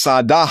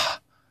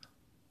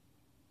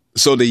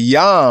 So the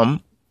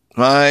Yam,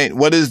 right?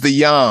 What is the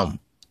Yam?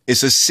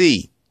 It's a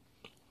sea.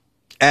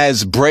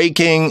 As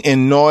breaking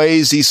in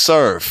noisy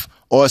surf,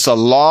 or it's a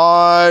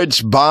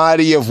large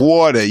body of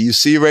water. You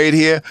see right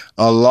here,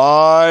 a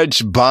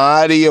large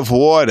body of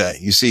water.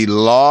 You see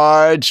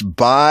large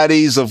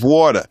bodies of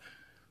water.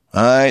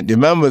 All right.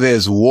 Remember,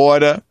 there's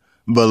water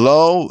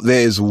below.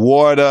 There's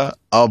water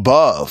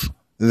above.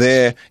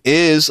 There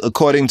is,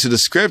 according to the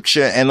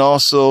scripture and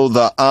also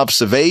the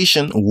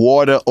observation,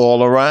 water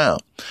all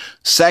around.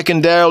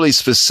 Secondarily,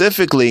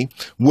 specifically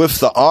with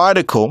the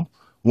article,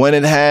 when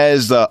it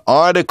has the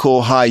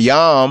article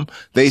Hayam,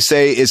 they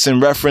say it's in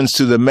reference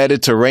to the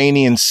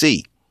Mediterranean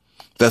Sea.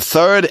 The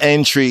third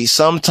entry,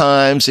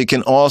 sometimes it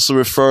can also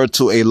refer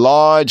to a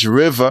large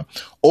river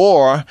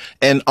or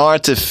an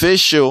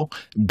artificial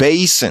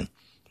basin.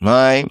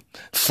 Right?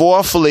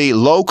 Fourthly,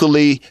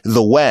 locally,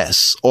 the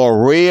West,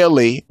 or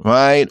really,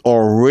 right?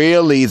 Or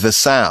really the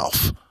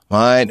South,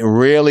 right?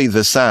 Really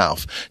the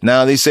South.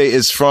 Now they say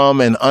it's from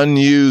an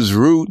unused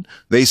root.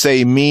 They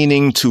say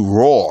meaning to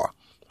roar,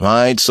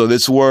 right? So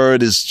this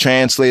word is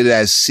translated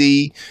as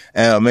sea,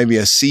 maybe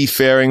a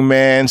seafaring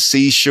man,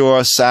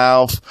 seashore,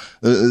 south,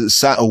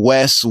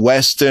 west,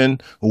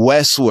 western,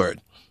 westward.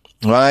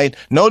 Right.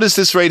 Notice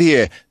this right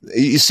here.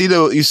 You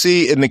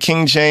see in the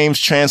King James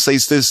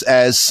translates this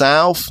as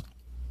south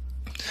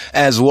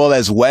as well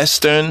as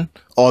western,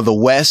 or the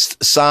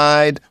west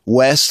side,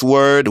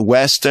 westward,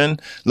 western.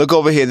 Look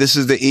over here. This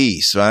is the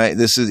east, right?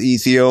 This is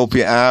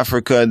Ethiopia,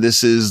 Africa.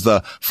 This is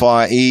the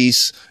Far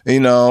East,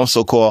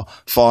 so-called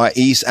Far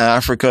East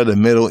Africa, the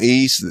Middle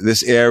East,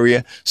 this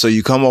area. So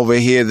you come over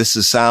here. This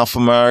is South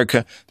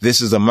America.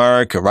 This is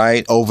America,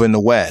 right? Over in the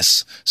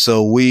west.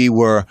 So we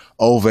were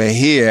over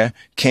here,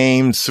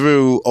 came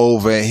through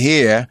over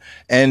here,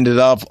 ended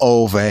up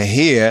over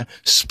here,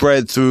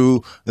 spread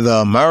through the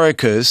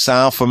Americas,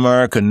 South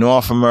America,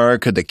 North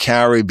America, the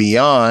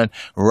Caribbean,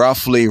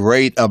 roughly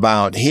right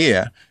about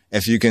here.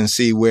 if you can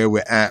see where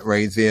we're at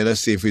right there.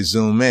 Let's see if we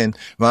zoom in,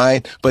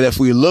 right? But if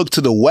we look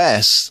to the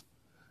west,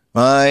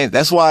 right,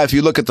 that's why if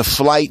you look at the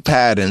flight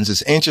patterns,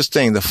 it's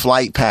interesting, the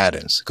flight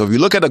patterns. Because if you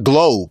look at a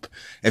globe,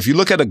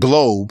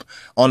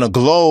 on a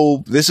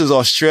globe, this is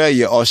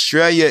Australia.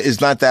 Australia is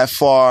not that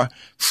far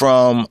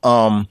from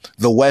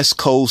the west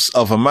coast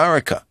of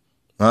America,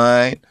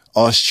 right?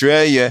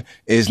 Australia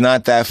is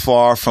not that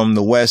far from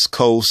the west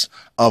coast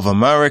of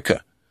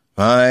America,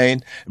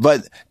 right?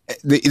 But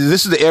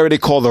this is the area they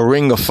call the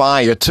Ring of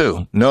Fire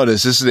too.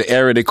 Notice this is the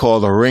area they call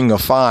the Ring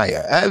of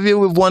Fire. Have you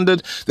ever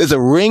wondered, there's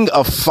a ring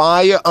of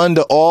fire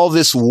under all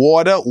this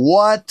water?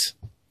 What?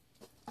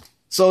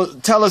 So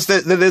tell us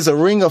that there's a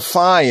ring of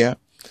fire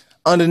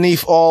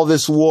underneath all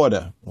this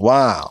water.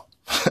 Wow.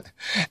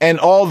 And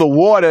all the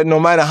water, no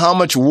matter how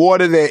much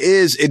water there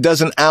is, it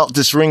doesn't out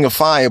this ring of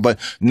fire. But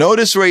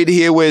notice right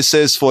here where it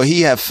says, for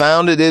he hath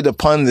founded it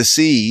upon the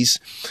seas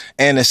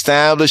and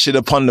established it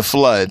upon the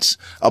floods.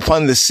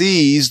 Upon the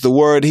seas, the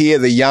word here,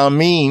 the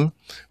yamim,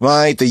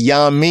 right? The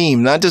yamim,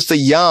 not just a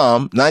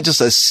yam, not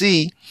just a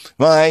sea,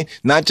 right?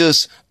 Not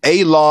just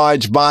a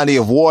large body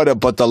of water,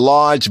 but the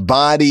large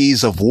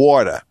bodies of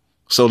water.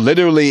 So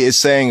literally it's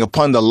saying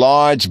upon the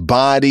large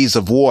bodies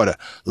of water.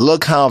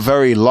 Look how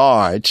very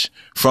large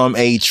from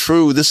a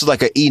true, this is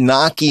like an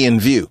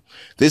Enochian view.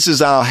 This is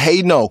how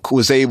Enoch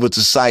was able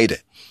to cite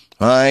it,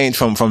 right?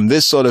 From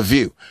this sort of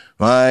view,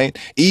 right?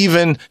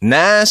 Even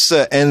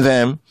NASA and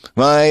them,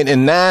 right?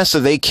 And NASA,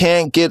 they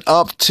can't get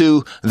up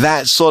to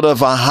that sort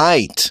of a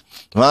height,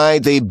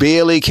 right? They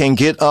barely can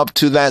get up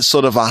to that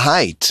sort of a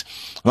height,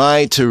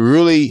 right? To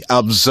really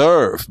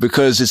observe,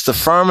 because it's the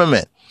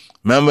firmament.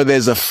 Remember,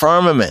 there's a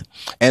firmament,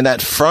 and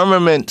that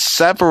firmament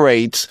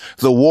separates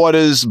the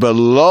waters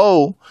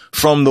below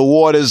from the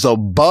waters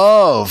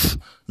above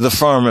the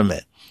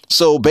firmament.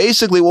 So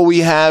basically what we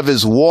have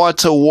is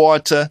water,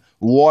 water,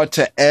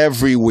 water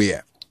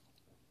everywhere.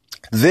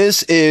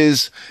 This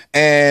is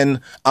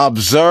an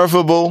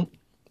observable,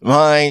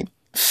 right,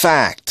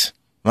 fact,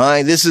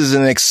 right? This is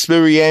an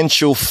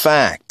experiential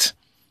fact,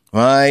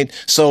 right?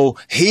 So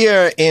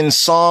here in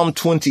Psalm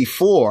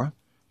 24,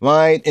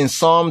 right? In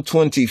Psalm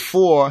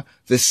 24,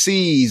 the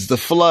seas, the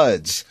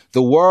floods,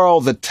 the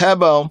world, the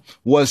Tebel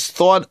was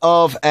thought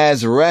of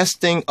as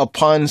resting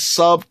upon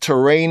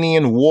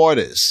subterranean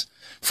waters.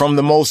 From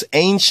the most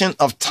ancient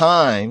of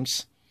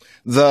times,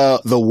 the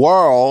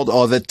world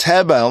or the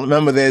Tebel,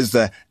 remember there's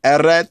the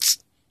Eretz,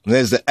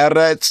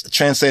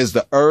 translates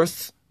the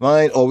earth,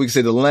 right? Or we can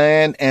say the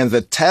land, and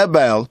the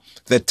Tebel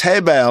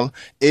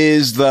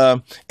is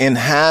the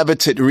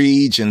inhabited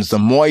regions, the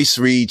moist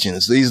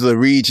regions. These are the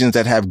regions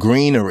that have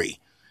greenery,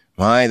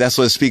 right? That's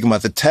what it's speaking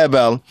about. The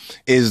Tebel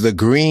is the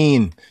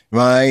green,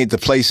 right? The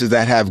places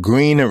that have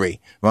greenery,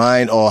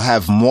 right? Or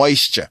have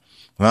moisture,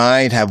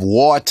 right? Have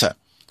water,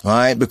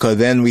 right? Because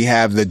then we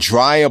have the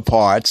drier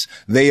parts.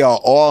 They are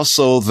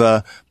also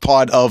the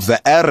part of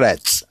the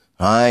Eretz.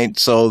 Right.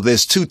 So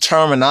there's two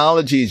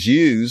terminologies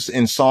used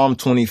in Psalm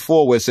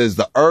 24 where it says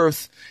the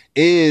earth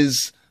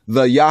is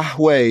the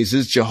Yahweh's,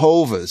 is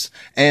Jehovah's,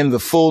 and the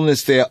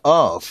fullness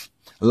thereof.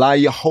 La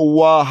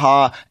Yehovah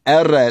ha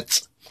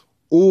Eretz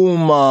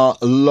Uma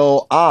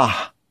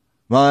Loah.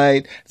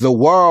 Right. The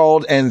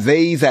world and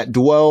they that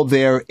dwell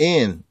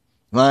therein.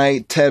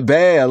 Right.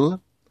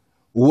 Tebel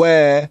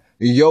where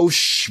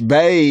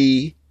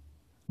Yoshbei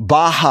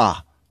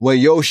Baha, where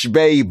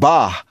Yoshbei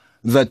Bah,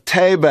 the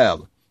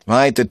Tebel.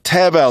 Right, the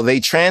Tebel, they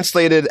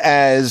translated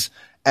as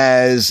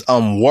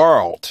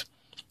world,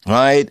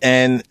 right?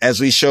 And as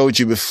we showed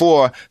you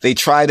before, they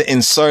try to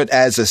insert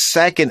as a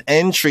second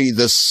entry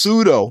the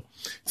pseudonym,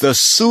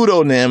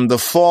 the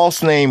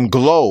false name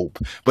globe.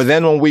 But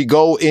then when we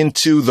go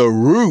into the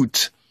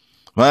root,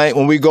 right,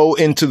 when we go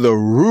into the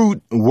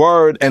root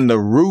word and the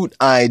root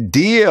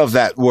idea of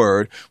that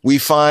word, we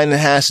find it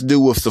has to do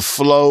with the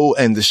flow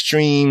and the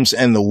streams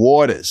and the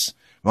waters.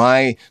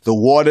 Right? The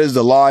waters,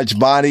 the large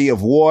body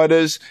of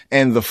waters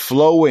and the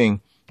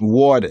flowing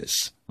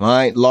waters,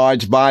 right?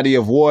 Large body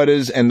of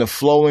waters and the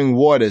flowing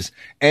waters,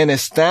 and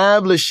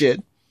establish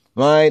it,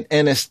 right?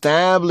 And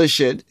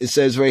establish it. It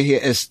says right here,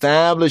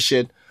 establish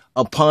it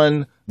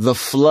upon the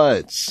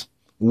floods.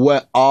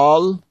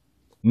 We'al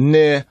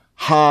neharot,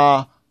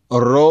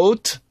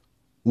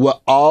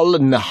 we'al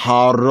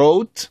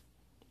neharot,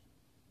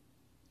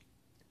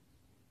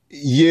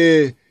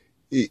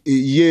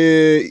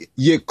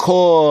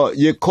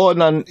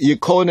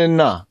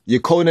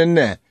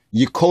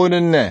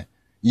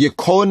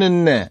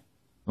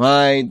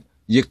 right?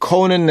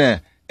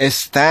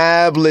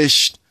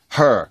 Established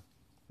her,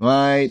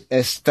 right?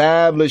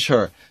 Establish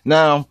her.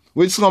 Now,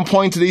 we're just going to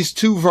point to these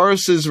two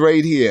verses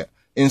right here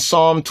in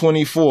Psalm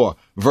 24,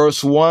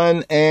 verse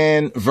 1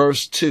 and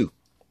verse 2,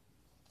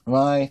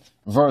 right?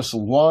 Verse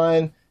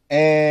 1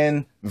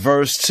 and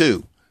verse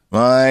 2.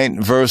 Right,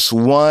 verse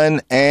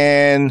 1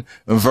 and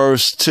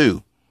verse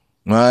 2,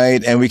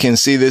 right? And we can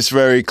see this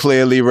very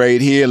clearly right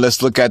here.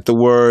 Let's look at the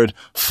word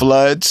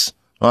floods,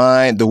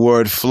 right? The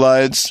word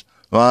floods,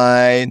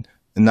 right?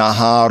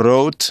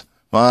 Naharot,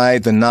 right?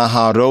 The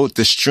Naharot,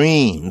 the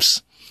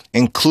streams.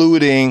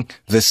 including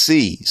the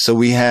sea. So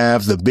we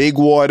have the big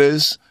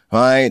waters,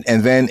 right?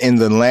 And then in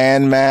the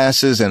land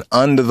masses and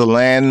under the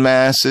land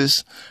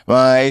masses,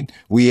 right?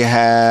 We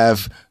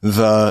have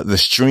the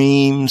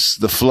streams,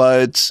 the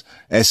floods,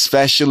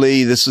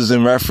 especially this was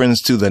in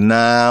reference to the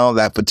Nile,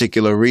 that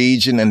particular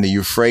region, and the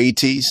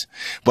Euphrates.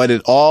 But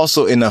it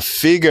also, in a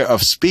figure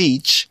of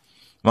speech,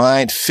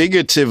 right?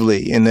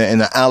 Figuratively, in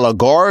the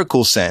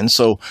allegorical sense.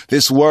 So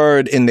this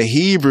word in the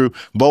Hebrew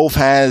both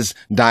has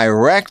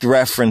direct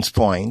reference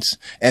points,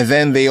 and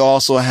then they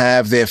also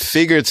have their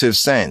figurative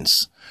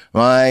sense.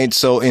 Right.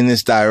 So in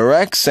this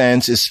direct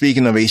sense, it's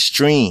speaking of a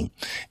stream,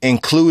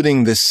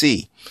 including the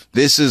sea.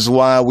 This is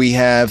why we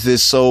have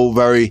this so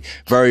very,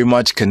 very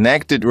much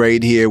connected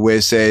right here where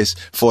it says,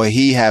 for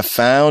he hath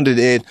founded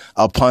it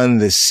upon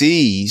the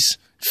seas,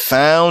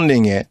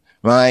 founding it,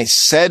 right,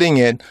 setting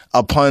it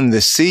upon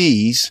the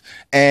seas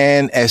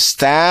and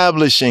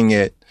establishing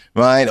it,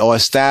 right, or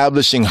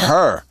establishing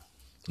her.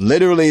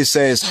 Literally it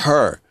says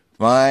her.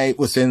 Right,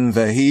 within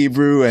the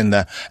Hebrew and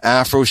the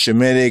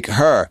Afro-Shemitic,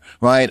 her,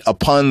 right,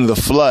 upon the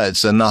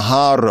floods, the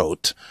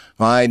Naharot,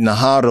 right,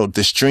 Naharot,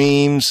 the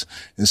streams,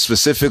 and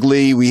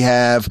specifically we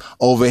have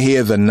over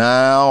here the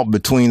Nile,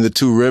 between the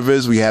two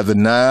rivers, we have the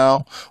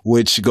Nile,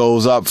 which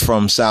goes up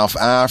from South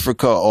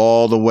Africa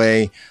all the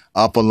way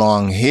up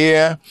along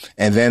here,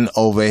 and then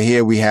over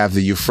here we have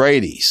the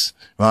Euphrates.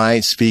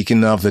 Right.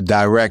 Speaking of that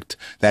direct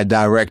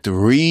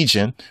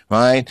region.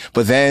 Right.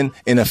 But then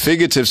in a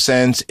figurative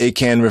sense, it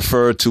can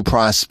refer to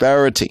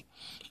prosperity.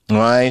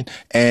 Right.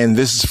 And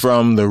this is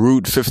from the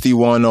root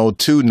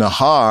 5102,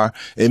 Nahar.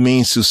 It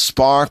means to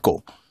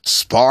sparkle.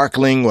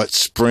 Sparkling, what?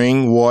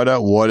 Spring water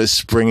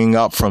springing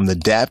up from the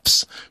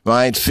depths.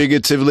 Right.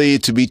 Figuratively,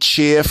 to be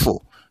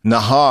cheerful.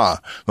 Nahar,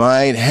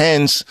 right?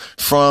 Hence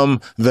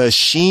from the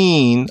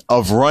sheen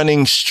of a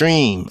running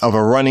stream.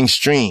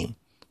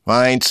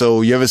 Right.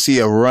 So you ever see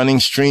a running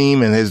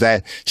stream and there's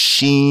that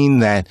sheen,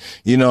 that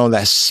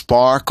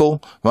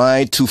sparkle,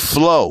 right? To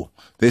flow.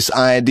 This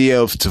idea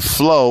of to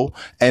flow,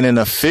 and in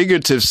a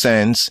figurative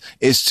sense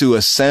is to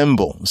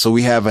assemble. So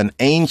we have an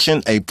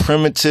ancient, a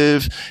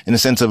primitive, in the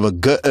sense of a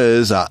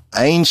ge'ez, a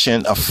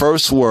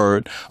first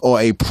word,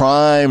 or a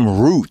prime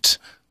root.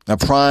 A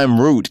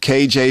prime root.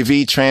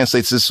 KJV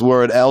translates this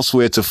word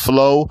elsewhere to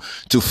flow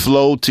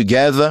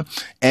together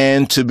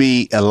and to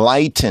be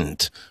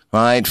enlightened.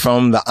 Right,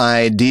 from the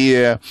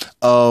idea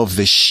of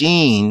the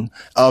sheen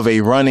of a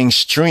running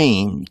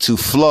stream, to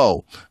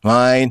flow,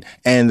 right,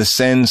 and the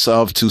sense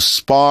of to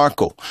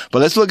sparkle. But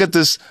let's look at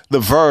the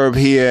verb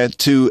here,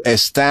 to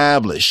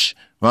establish,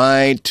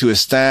 right, to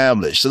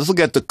establish. So let's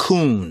look at the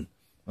kun,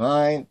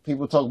 right?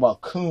 People talk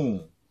about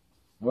kun,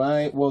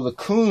 right? Well, the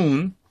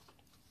kun,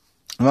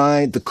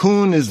 right, the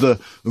kun is the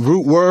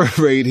root word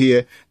right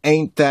here.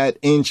 Ain't that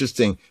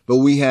interesting? But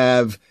we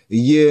have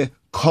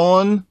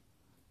Yekoneneha.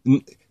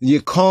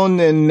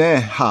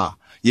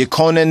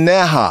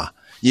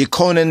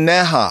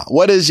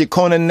 What is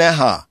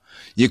Yekoneneha?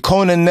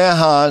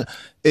 Yekoneneha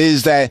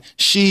is that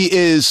she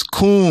is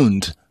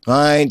kuned,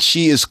 right?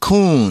 She is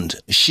kuned.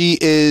 She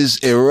is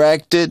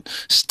erected,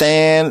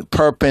 stand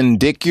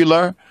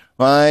perpendicular,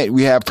 right?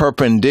 We have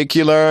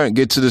perpendicular.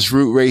 Get to this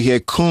root right here,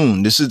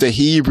 kun. This is the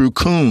Hebrew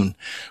kun,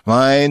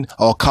 right?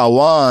 Or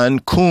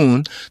kawan,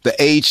 kun, the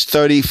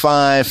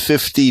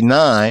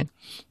H3559.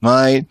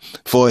 Right?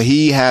 For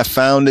he hath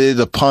founded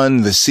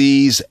upon the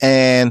seas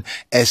and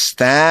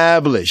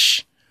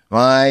establish,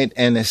 right?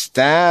 And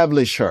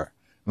establish her,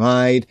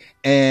 right?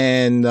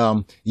 And,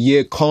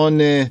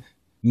 Yekoneneha.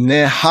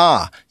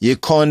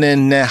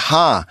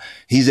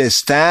 He's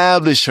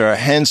established her,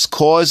 hence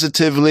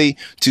causatively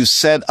to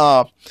set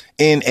up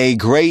in a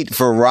great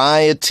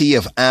variety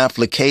of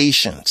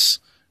applications.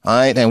 All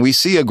right. And we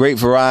see a great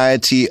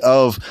variety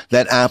of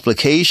that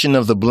application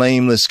of the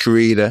blameless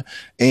creator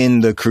in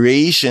the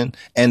creation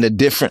and the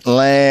different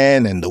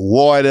land and the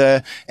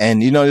water.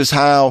 And just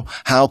how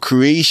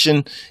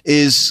creation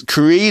is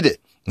created,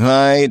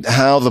 right?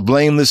 How the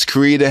blameless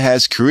creator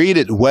has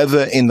created,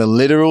 whether in the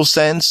literal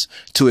sense,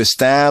 to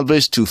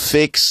establish, to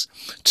fix,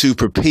 to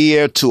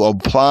prepare, to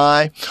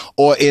apply,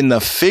 or in the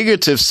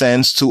figurative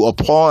sense, to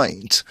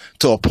appoint,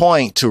 to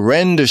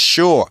render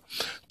sure,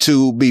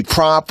 to be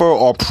proper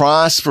or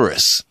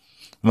prosperous,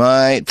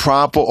 right?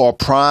 Proper or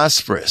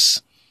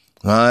prosperous,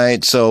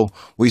 right? So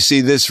we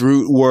see this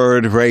root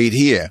word right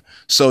here.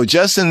 So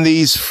just in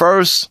these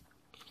first,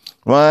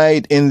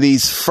 right, in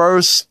these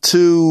first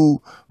two,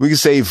 we can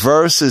say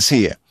verses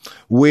here,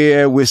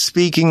 where we're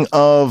speaking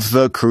of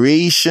the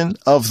creation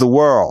of the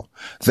world,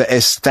 the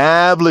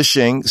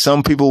establishing,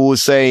 some people would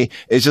say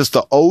it's just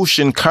the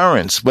ocean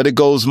currents, but it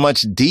goes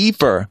much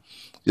deeper.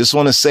 Just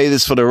want to say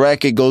this for the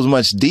record, it goes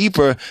much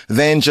deeper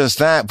than just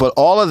that. But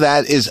all of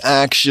that is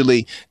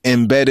actually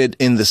embedded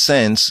in the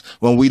sense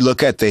when we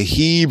look at the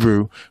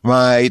Hebrew,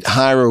 right,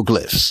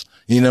 hieroglyphs.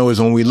 Is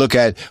when we look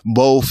at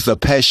both the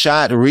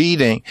Peshat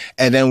reading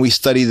and then we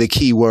study the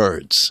key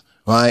words,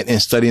 right?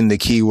 And studying the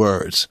key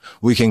words,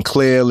 we can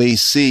clearly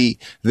see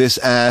this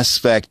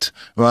aspect,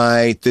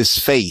 right? This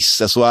face.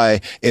 That's why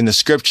in the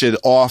scripture it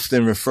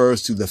often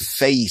refers to the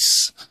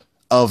face,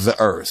 of the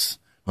earth,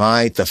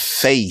 right? The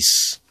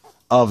face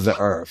of the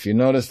earth. You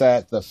notice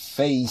that? The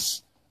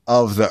face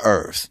of the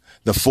earth.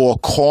 The four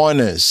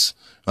corners,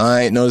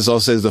 right? Notice it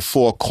also says the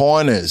four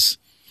corners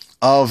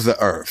of the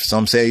earth.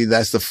 Some say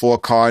that's the four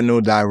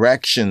cardinal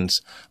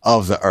directions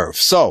of the earth.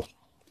 So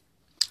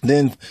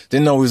then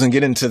didn't know we was gonna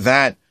get into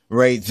that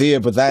right there,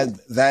 but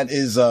that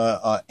is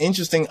a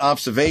interesting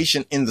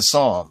observation in the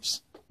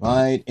Psalms,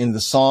 right? In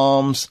the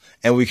Psalms,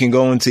 and we can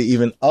go into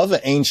even other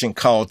ancient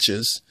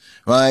cultures,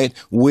 right?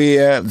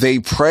 Where they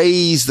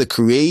praise the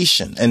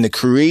creation and the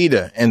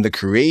creator and the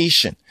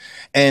creation.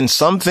 And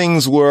some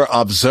things were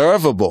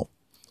observable,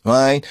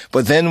 right?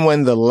 But then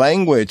when the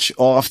language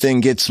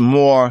often gets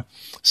more,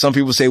 some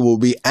people say will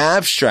be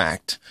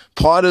abstract.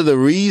 Part of the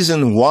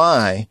reason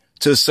why,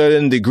 to a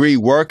certain degree,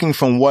 working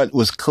from what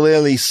was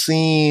clearly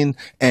seen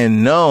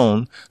and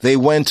known, they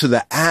went to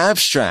the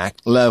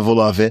abstract level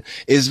of it,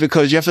 is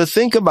because you have to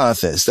think about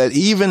this, that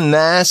even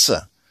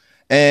NASA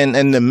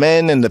and the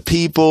men and the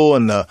people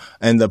and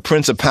the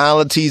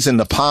principalities and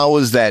the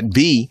powers that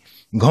be,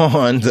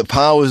 the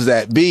powers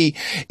that be,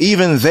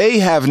 even they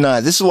have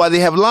not. This is why they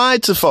have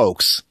lied to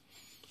folks,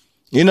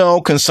 you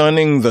know,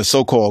 concerning the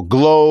so-called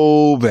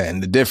globe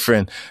and the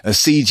different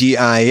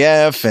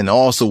CGIF and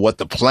also what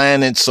the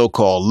planets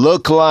so-called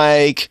look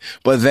like.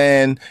 But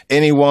then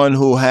anyone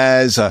who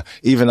has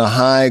even a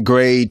high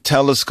grade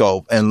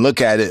telescope and look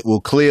at it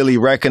will clearly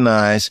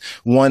recognize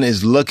one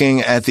is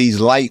looking at these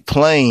light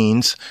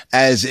planes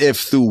as if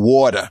through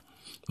water,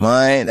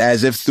 right?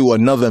 As if through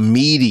another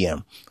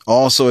medium.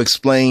 Also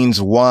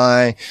explains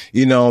why,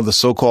 you know, the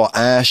so-called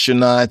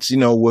astronauts, you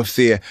know, with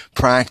their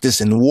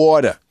practice in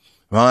water,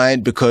 right?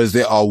 Because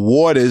there are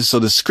waters. So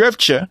the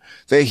scripture,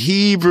 the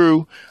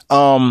Hebrew,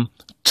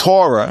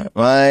 Torah,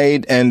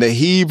 right? And the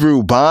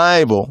Hebrew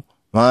Bible,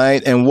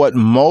 right? And what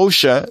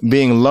Moshe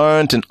being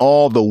learned in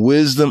all the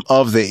wisdom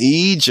of the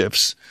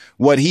Egypts,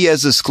 what he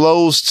has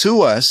disclosed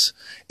to us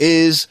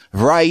is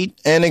right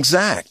and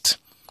exact.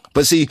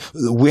 But see,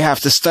 we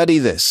have to study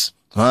this.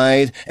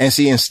 Right. And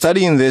see, in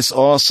studying this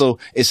also,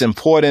 it's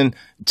important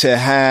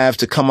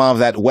to come out of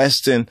that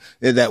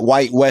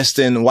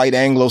white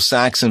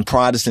Anglo-Saxon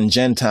Protestant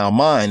Gentile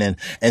mind.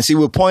 And see,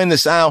 we're pointing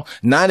this out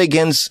not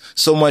against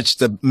so much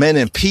the men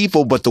and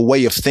people, but the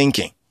way of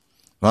thinking.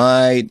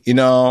 Right. You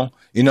know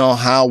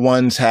how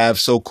ones have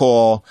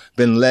so-called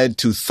been led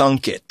to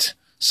thunk it,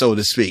 so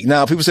to speak.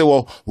 Now, people say,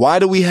 well, why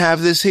do we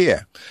have this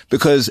here?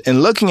 Because in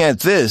looking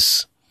at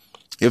this,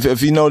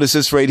 if you notice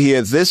this right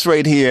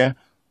here,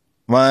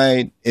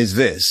 right, is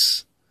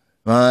this,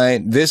 right?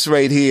 This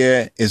right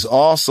here is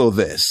also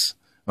this,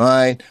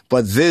 right?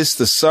 But this,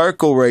 the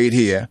circle right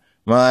here,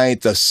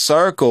 right? The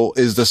circle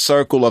is the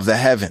circle of the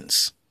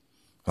heavens,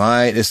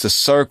 right? It's the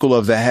circle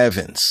of the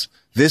heavens.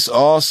 This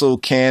also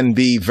can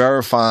be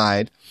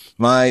verified,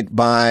 right,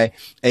 by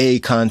a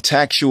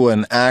contextual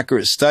and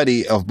accurate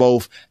study of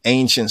both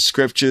ancient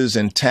scriptures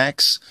and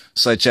texts,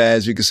 such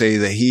as we could say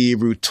the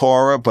Hebrew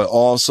Torah, but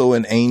also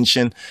in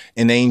ancient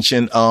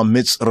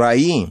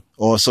Mitzrayim,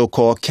 or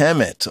so-called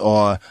Kemet,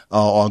 or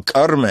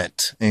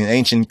Kermet, in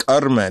ancient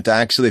Kermet.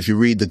 Actually, if you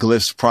read the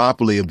glyphs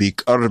properly, it'll be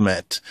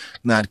Kermet,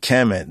 not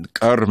Kemet,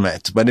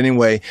 Kermet. But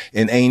anyway,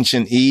 in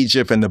ancient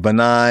Egypt and the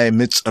B'nai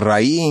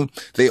Mitzrayim,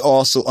 they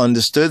also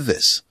understood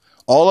this.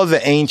 All of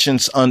the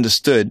ancients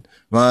understood,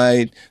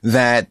 right,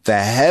 that the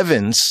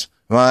heavens,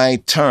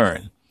 right,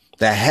 turn.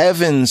 The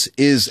heavens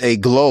is a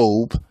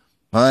globe,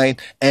 right,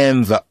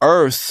 and the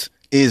earth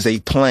is a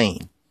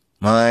plane.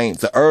 Right.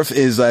 The earth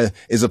is a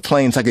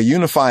plane. It's like a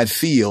unified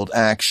field,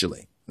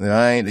 actually.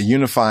 Right. A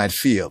unified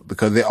field,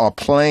 because there are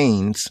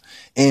planes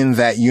in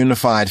that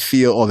unified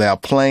field, or there are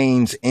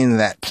planes in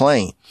that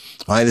plane.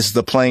 Right. This is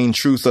the plain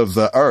truth of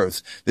the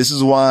earth. This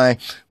is why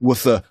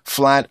with the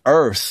flat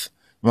earth,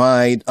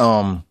 right,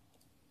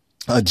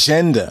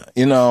 agenda,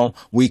 you know,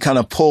 we kind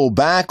of pull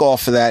back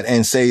off of that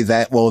and say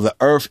that, well, the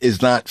earth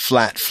is not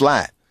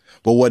flat.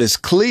 But what is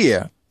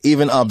clear,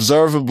 even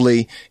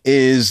observably,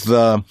 is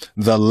the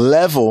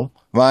level,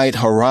 right,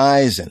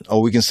 horizon,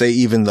 or we can say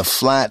even the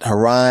flat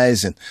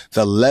horizon,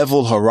 the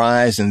level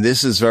horizon.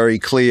 This is very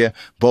clear,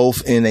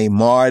 both in a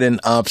modern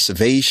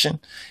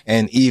observation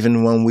and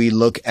even when we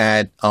look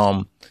at,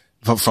 from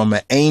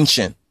an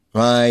ancient,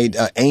 right,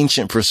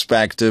 ancient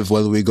perspective,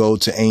 whether we go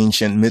to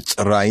ancient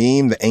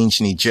Mitzrayim, the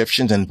ancient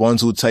Egyptians, and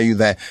ones who tell you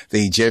that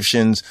the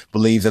Egyptians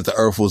believe that the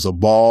earth was a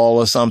ball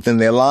or something,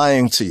 they're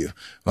lying to you,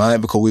 right?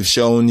 Because we've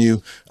shown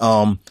you,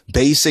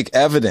 basic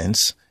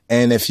evidence.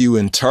 And if you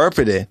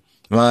interpret it,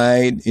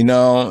 right, you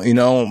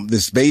know,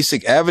 this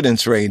basic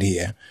evidence right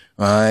here,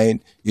 right,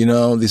 you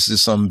know, this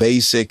is some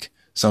basic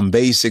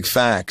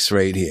facts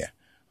right here,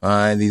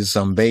 right? These are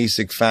some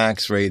basic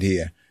facts right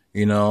here,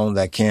 you know,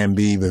 that can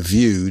be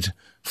reviewed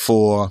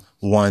for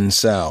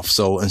oneself.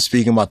 So, and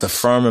speaking about the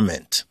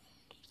firmament,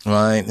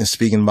 right, and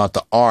speaking about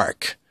the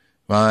ark,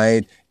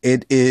 right,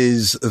 it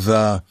is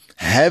the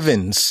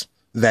heavens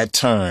that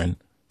turn.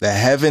 The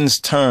heavens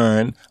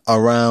turn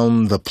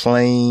around the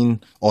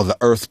plane, or the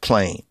earth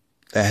plane.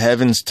 The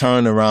heavens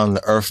turn around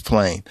the earth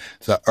plane.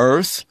 The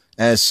earth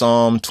as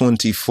Psalm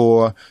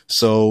 24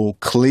 so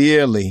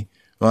clearly,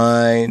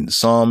 right?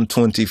 Psalm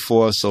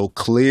 24 so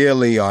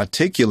clearly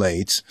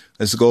articulates.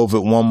 Let's go over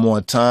it one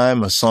more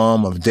time. A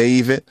Psalm of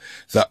David.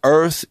 The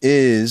earth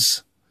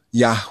is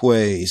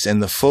Yahweh's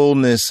and the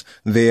fullness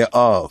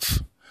thereof.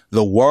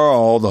 The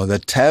world, or the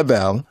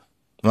Tebel,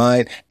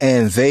 right?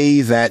 And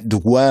they that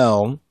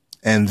dwell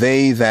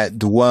therein,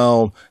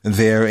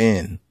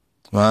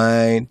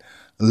 right?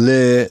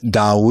 Le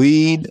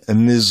David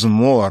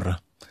Mizmor,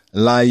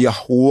 La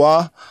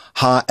Yahweh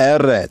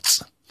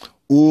Haaretz,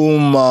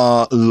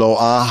 Uma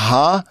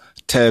Loaha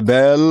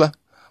Tebel,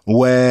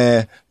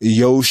 We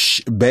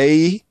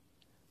Yoshbei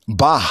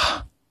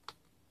Bah.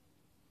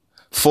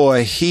 For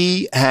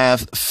he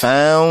hath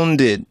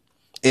founded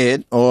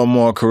it, or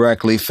more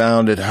correctly,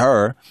 founded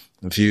her.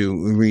 If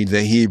you read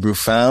the Hebrew,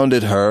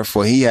 founded her,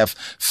 for he hath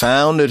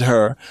founded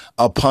her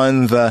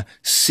upon the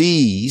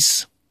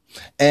seas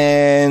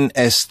and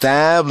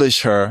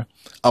established her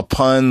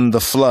upon the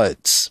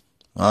floods.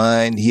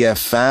 Right? He hath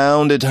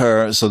founded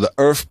her. So the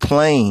earth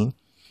plane,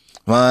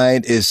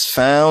 right, is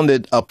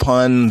founded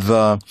upon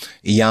the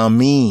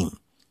Yamim,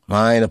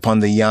 right? Upon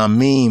the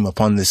Yamim,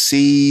 upon the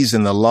seas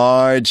and the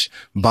large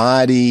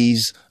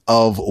bodies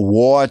of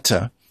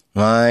water,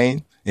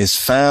 right? Is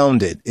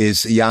founded,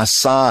 is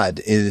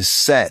yasad, is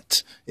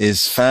set,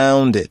 is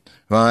founded,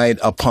 right,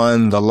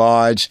 upon the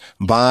large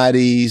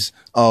bodies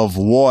of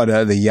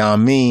water, the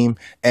yamim,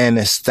 and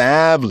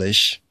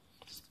establish,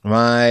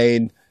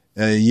 right,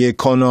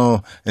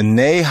 yekono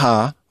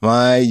neha,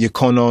 right,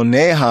 yekono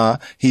neha,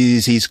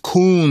 he's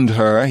cooned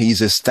her, he's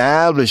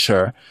established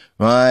her,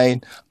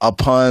 right,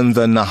 upon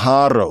the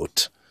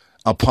naharot,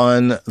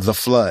 upon the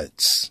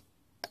floods.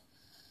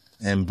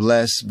 And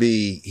blessed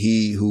be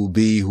he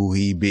who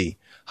he be.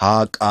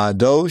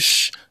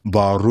 HaKadosh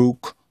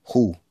Baruch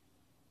Hu.